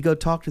 They need to go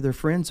talk to their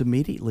friends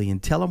immediately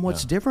and tell them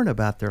what's different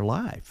about their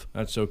life.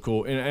 That's so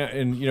cool.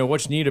 And you know,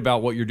 what's neat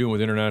about what you're doing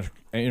with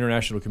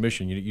International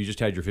Commission, you just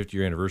had your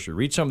 50-year anniversary.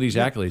 Read some of these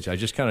accolades. I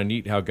just kind of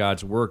neat how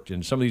God's worked,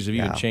 and some of these have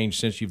even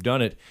changed since you've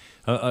done it.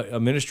 A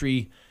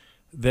ministry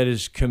that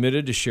is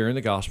committed to sharing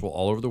the gospel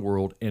all over the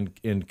world and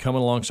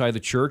coming alongside the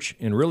church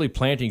and really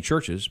planting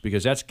churches,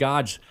 because that's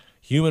God's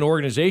human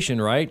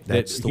organization, right?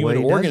 That's that the human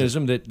way he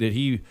organism that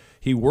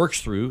he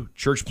works through,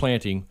 church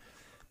planting.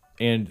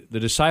 And the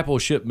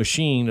discipleship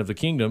machine of the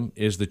kingdom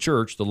is the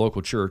church, the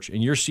local church.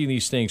 And you're seeing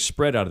these things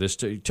spread out of this.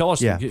 Tell us,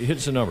 hit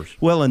some numbers.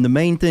 Well, and the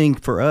main thing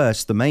for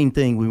us, we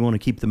want to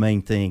keep the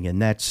main thing,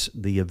 and that's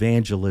the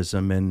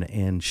evangelism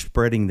and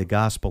spreading the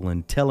gospel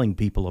and telling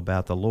people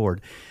about the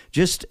Lord.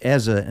 Just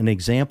as an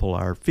example,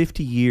 our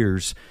 50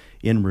 years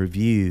in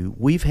review,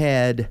 we've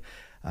had...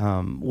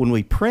 when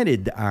we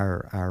printed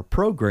our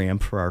program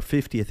for our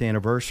 50th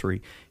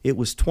anniversary, it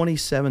was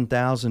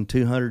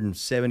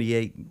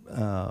 27,278,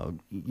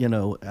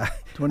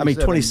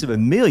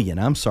 27 million,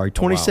 I'm sorry,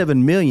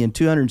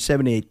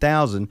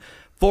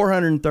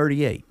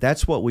 27,278,438.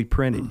 That's what we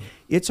printed.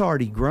 It's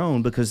already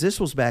grown because this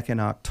was back in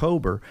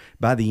October.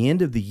 By the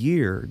end of the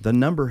year, the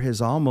number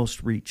has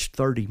almost reached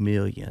 30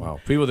 million. Wow.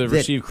 People that have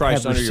received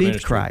Christ under your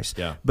ministry. Christ.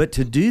 Yeah. But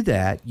to do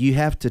that, you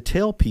have to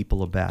tell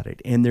people about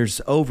it. And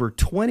there's over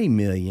 20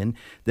 million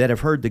that have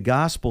heard the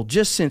gospel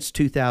just since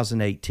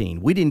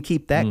 2018. We didn't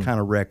keep that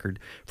kind of record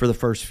for the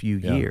first few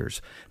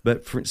years.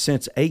 But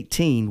since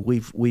 18,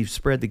 we've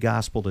spread the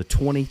gospel to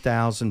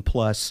 20,000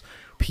 plus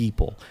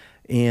people.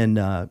 And,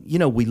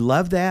 we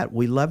love that.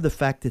 We love the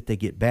fact that they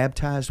get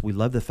baptized. We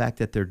love the fact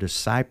that they're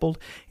discipled.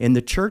 And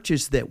the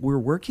churches that we're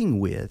working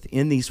with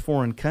in these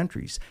foreign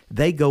countries,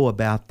 they go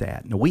about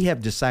that. Now, we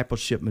have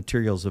discipleship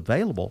materials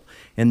available,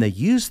 and they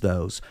use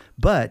those,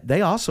 but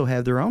they also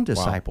have their own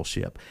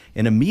discipleship. Wow.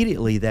 And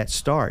immediately that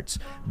starts.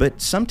 But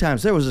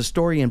sometimes there was a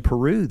story in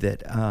Peru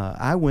that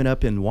I went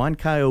up in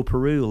Huancayo,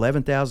 Peru,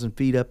 11,000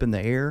 feet up in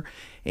the air,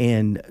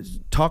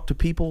 and talked to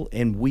people,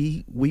 and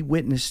we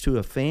witnessed to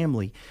a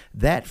family.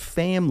 That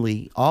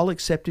family all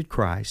accepted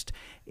Christ,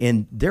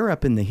 and they're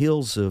up in the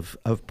hills of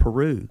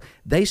Peru.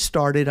 They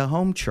started a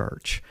home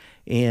church.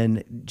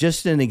 And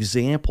just an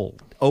example,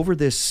 over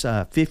this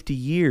 50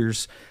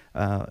 years,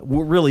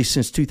 really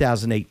since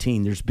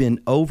 2018, there's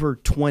been over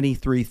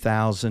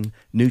 23,000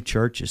 new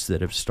churches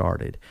that have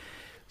started.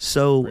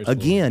 So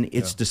again,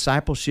 it's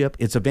discipleship,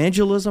 it's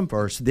evangelism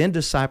first, then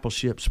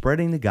discipleship,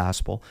 spreading the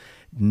gospel.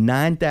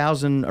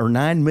 9,000 or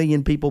 9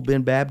 million people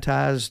been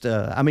baptized.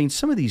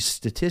 Some of these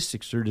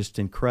statistics are just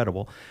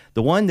incredible.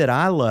 The one that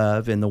I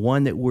love and the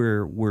one that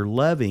we're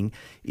loving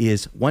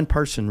is one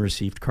person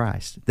received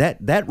Christ.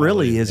 That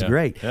really is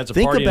great. That's a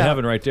party in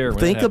heaven right there.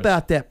 Think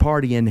about that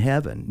party in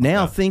heaven.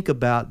 Now think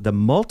about the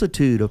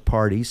multitude of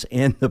parties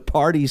and the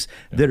parties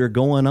that are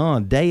going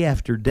on day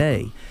after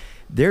day.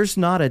 There's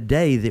not a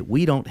day that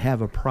we don't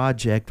have a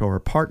project or a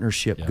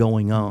partnership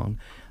going on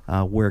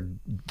where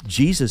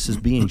Jesus is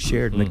being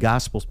shared and the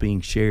gospel's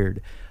being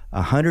shared.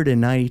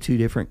 192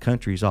 different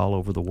countries all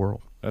over the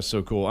world. That's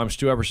so cool. I'm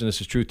Stu Eberson. This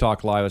is Truth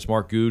Talk Live. That's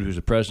Mark Good, who's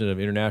the president of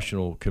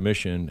International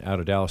Commission out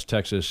of Dallas,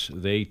 Texas.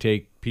 They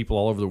take people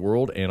all over the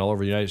world and all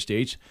over the United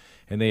States,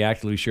 and they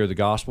actively share the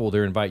gospel.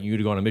 They're inviting you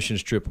to go on a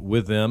missions trip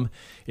with them.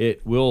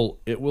 It will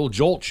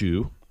jolt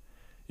you.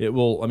 It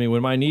will.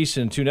 When my niece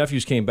and 2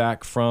 nephews came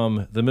back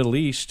from the Middle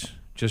East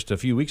just a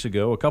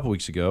couple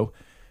weeks ago,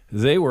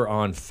 they were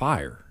on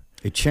fire.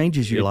 It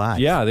changes your life.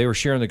 Yeah, they were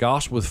sharing the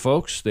gospel with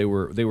folks. They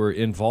were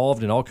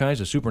involved in all kinds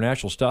of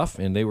supernatural stuff,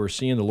 and they were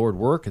seeing the Lord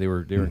work. They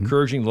were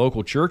encouraging the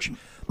local church,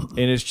 and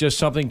it's just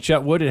something,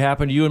 Chetwood, it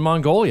happened to you in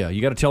Mongolia.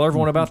 You got to tell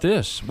everyone about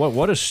this.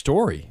 What a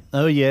story!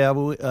 Oh yeah,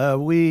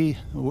 we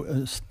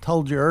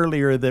told you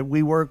earlier that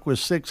we work with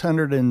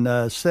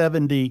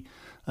 670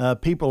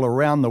 people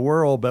around the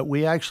world, but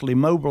we actually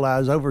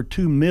mobilize over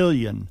 2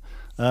 million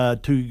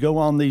to go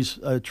on these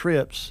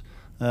trips.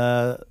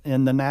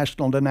 In the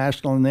national,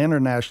 and the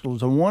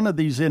internationals. And one of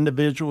these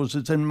individuals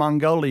is in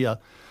Mongolia.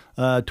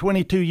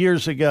 22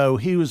 years ago,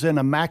 he was in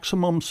a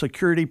maximum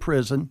security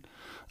prison,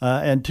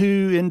 and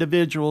 2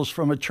 individuals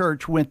from a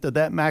church went to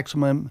that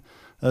maximum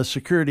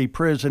security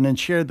prison and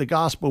shared the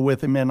gospel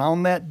with him. And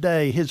on that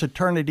day, his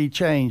eternity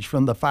changed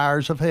from the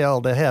fires of hell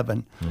to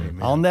heaven.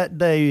 Amen. On that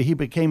day, he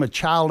became a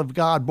child of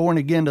God, born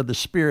again of the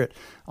Spirit.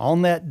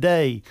 On that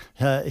day,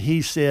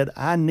 he said,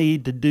 I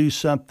need to do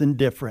something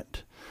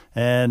different.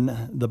 And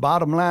the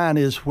bottom line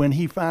is, when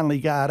he finally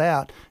got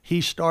out,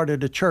 he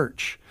started a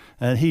church.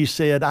 And he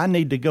said, I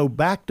need to go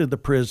back to the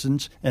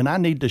prisons and I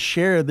need to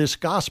share this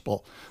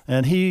gospel.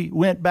 And he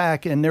went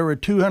back, and there were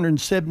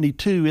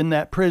 272 in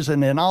that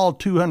prison, and all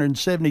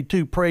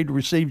 272 prayed to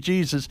receive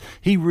Jesus.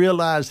 He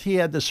realized he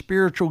had the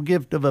spiritual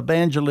gift of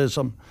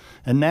evangelism,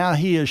 and now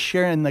he is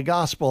sharing the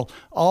gospel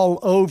all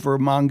over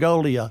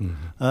Mongolia.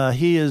 Mm-hmm.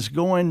 He is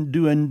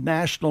doing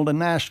national to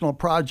national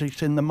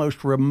projects in the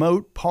most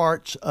remote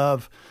parts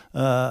of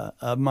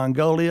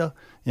Mongolia,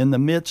 in the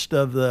midst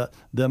of the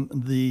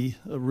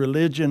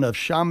religion of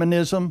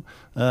shamanism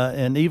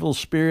and evil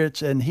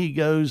spirits. And he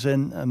goes,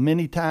 and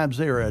many times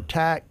they are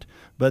attacked,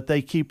 but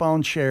they keep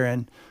on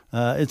sharing.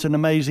 It's an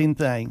amazing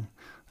thing.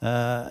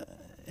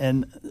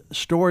 And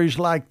stories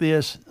like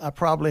this, I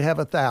probably have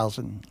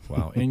 1,000.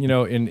 Wow. And,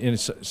 in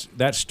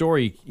that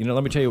story,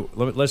 let me tell you,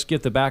 let's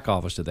get the back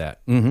office to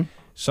that. Mm-hmm.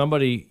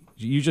 Somebody,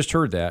 you just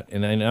heard that,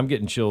 and I'm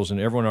getting chills, and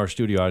everyone in our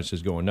studio audience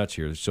is going nuts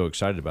here. They're so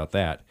excited about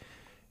that.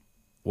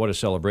 What a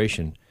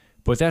celebration.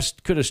 But that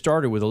could have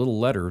started with a little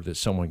letter that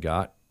someone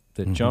got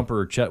that mm-hmm. Jumper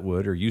or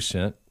Chetwood or you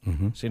sent,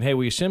 mm-hmm. saying, hey,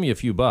 will you send me a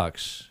few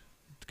bucks?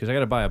 Because I got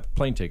to buy a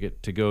plane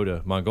ticket to go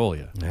to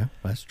Mongolia. Yeah,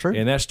 that's true.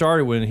 And that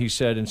started when he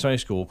said in Sunday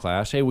school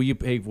class, hey,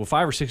 will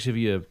 5 or 6 of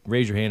you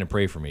raise your hand and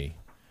pray for me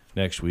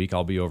next week?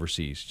 I'll be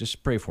overseas.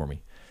 Just pray for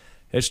me.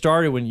 It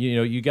started when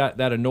you got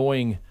that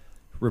annoying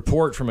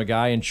report from a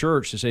guy in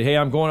church to say, hey,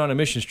 I'm going on a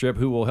mission trip.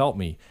 Who will help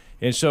me?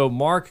 And so,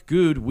 Mark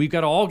Good, we've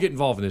got to all get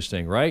involved in this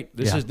thing, right?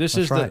 This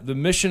is right. the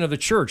mission of the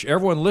church.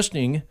 Everyone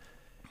listening,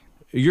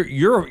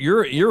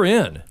 you're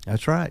in.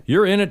 That's right.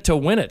 You're in it to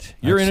win it.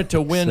 You're in it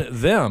to win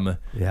them,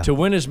 to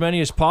win as many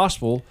as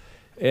possible.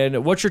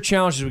 And what's your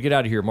challenge as we get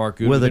out of here, Mark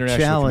Good? Well, with the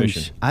International challenge,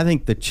 Commission? I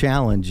think the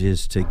challenge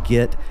is to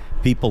get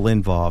people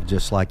involved,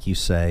 just like you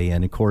say.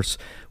 And of course,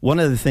 one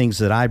of the things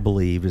that I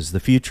believe is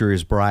the future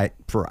is bright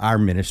for our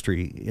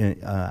ministry,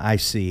 I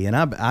see, and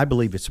I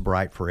believe it's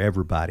bright for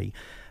everybody.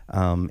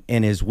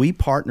 And as we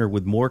partner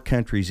with more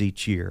countries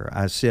each year,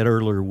 I said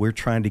earlier, we're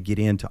trying to get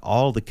into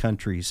all the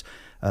countries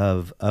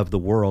of the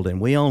world,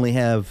 and we only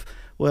have,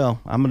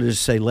 well, I'm going to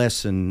just say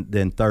less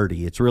than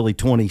 30. It's really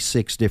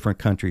 26 different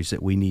countries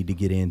that we need to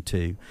get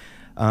into.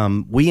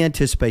 We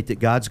anticipate that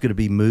God's going to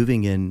be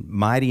moving in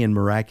mighty and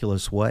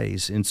miraculous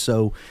ways. And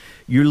so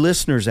your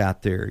listeners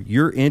out there,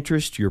 your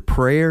interest, your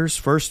prayers,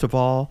 first of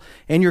all,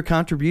 and your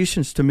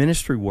contributions to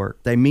ministry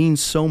work, they mean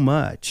so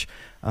much.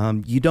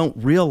 You don't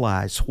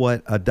realize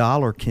what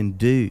 $1 can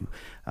do.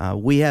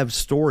 We have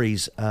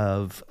stories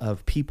of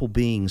people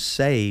being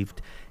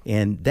saved,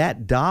 and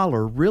that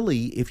 $1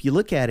 really, if you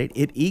look at it,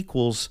 it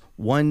equals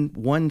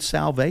one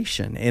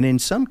salvation. And in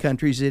some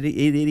countries, it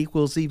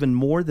equals even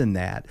more than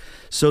that.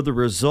 So the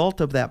result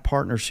of that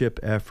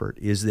partnership effort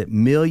is that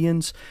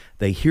millions,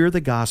 they hear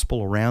the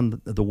gospel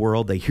around the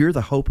world, they hear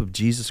the hope of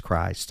Jesus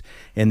Christ,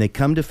 and they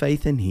come to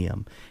faith in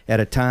Him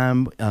at a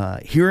time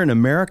here in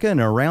America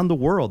and around the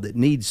world that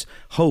needs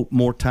hope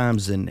more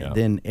times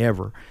than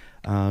ever.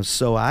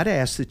 So I'd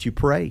ask that you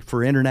pray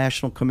for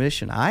International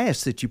Commission. I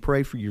ask that you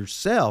pray for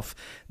yourself,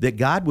 that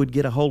God would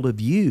get a hold of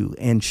you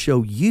and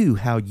show you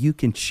how you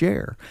can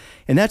share.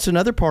 And that's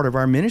another part of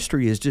our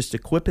ministry, is just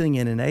equipping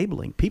and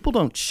enabling. People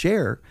don't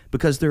share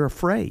because they're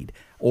afraid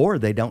or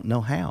they don't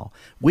know how.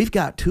 We've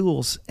got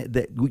tools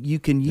that you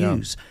can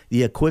use,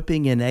 the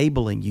equipping,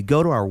 enabling. You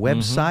go to our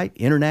website,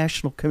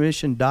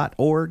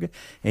 internationalcommission.org,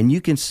 and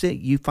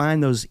you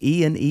find those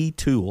E&E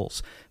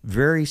tools.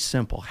 Very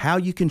simple. How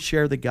you can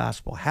share the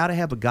gospel, how to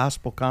have a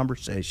gospel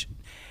conversation,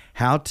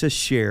 how to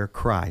share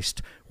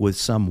Christ with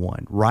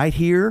someone right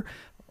here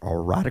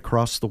or right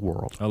across the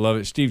world. I love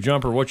it. Steve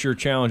Jumper, what's your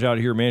challenge out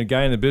here, man?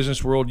 Guy in the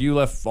business world, you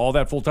left all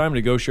that full time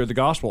to go share the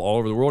gospel all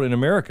over the world in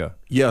America.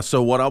 Yeah,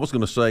 so what I was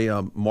going to say,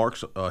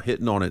 Mark's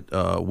hitting on it.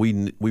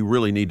 We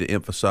really need to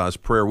emphasize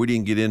prayer. We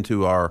didn't get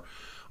into our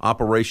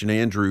Operation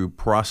Andrew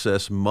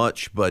process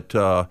much, but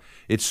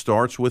it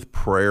starts with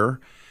prayer.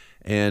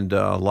 And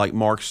like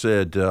Mark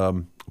said,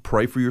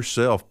 pray for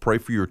yourself, pray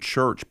for your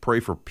church, pray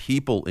for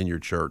people in your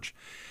church.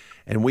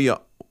 And we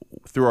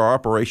through our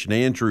Operation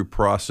Andrew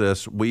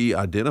process, we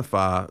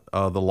identify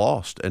the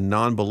lost and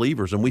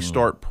non-believers, and we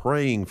start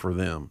praying for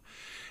them.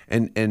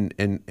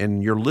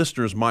 And your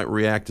listeners might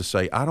react to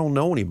say, I don't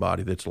know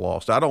anybody that's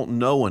lost. I don't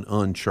know an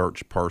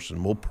unchurched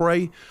person. Well,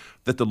 pray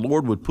that the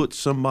Lord would put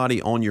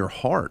somebody on your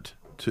heart,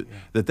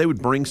 that they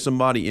would bring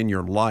somebody in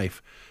your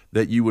life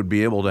that you would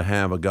be able to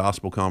have a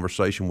gospel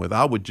conversation with.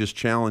 I would just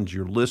challenge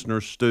your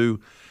listeners, Stu,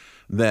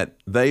 that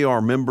they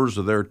are members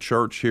of their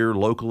church here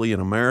locally in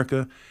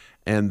America,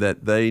 and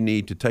that they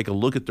need to take a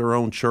look at their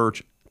own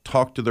church,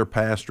 talk to their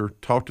pastor,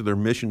 talk to their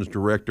missions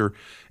director,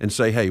 and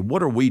say, hey,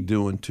 what are we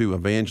doing to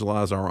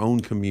evangelize our own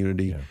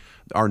community,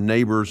 our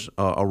neighbors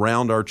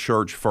around our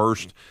church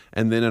first,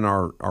 and then in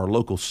our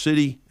local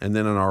city, and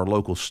then in our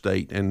local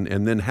state, and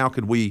then how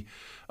could we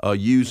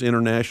use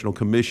International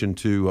Commission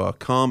to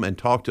come and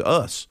talk to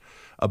us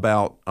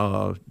about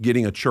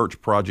getting a church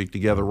project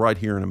together right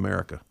here in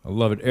America. I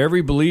love it.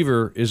 Every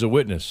believer is a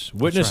witness.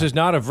 Witness is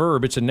not a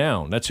verb, it's a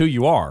noun. That's who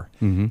you are.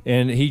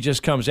 And he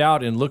just comes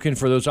out and looking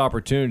for those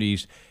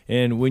opportunities.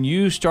 And when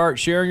you start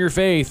sharing your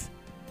faith,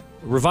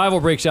 revival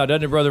breaks out,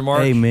 doesn't it, Brother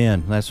Mark?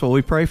 Amen. That's what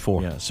we pray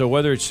for. Yeah. So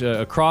whether it's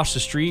across the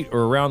street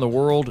or around the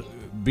world,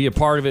 be a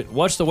part of it.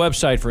 What's the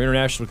website for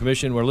International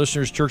Commission where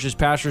listeners, churches,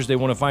 pastors, they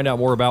want to find out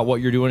more about what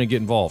you're doing and get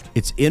involved?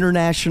 It's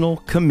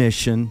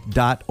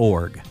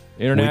internationalcommission.org.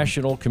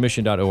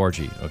 Internationalcommission.org.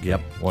 Okay. Yep.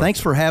 Wonderful. Thanks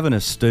for having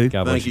us, Stu.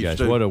 God bless you guys.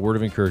 Stu. What a word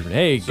of encouragement.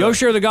 Hey, go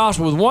share the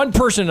gospel with one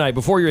person tonight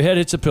before your head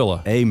hits a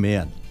pillow.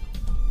 Amen.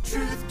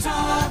 Truth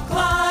Talk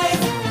Live.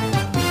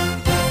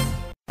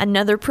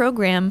 Another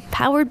program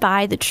powered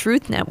by the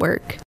Truth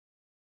Network.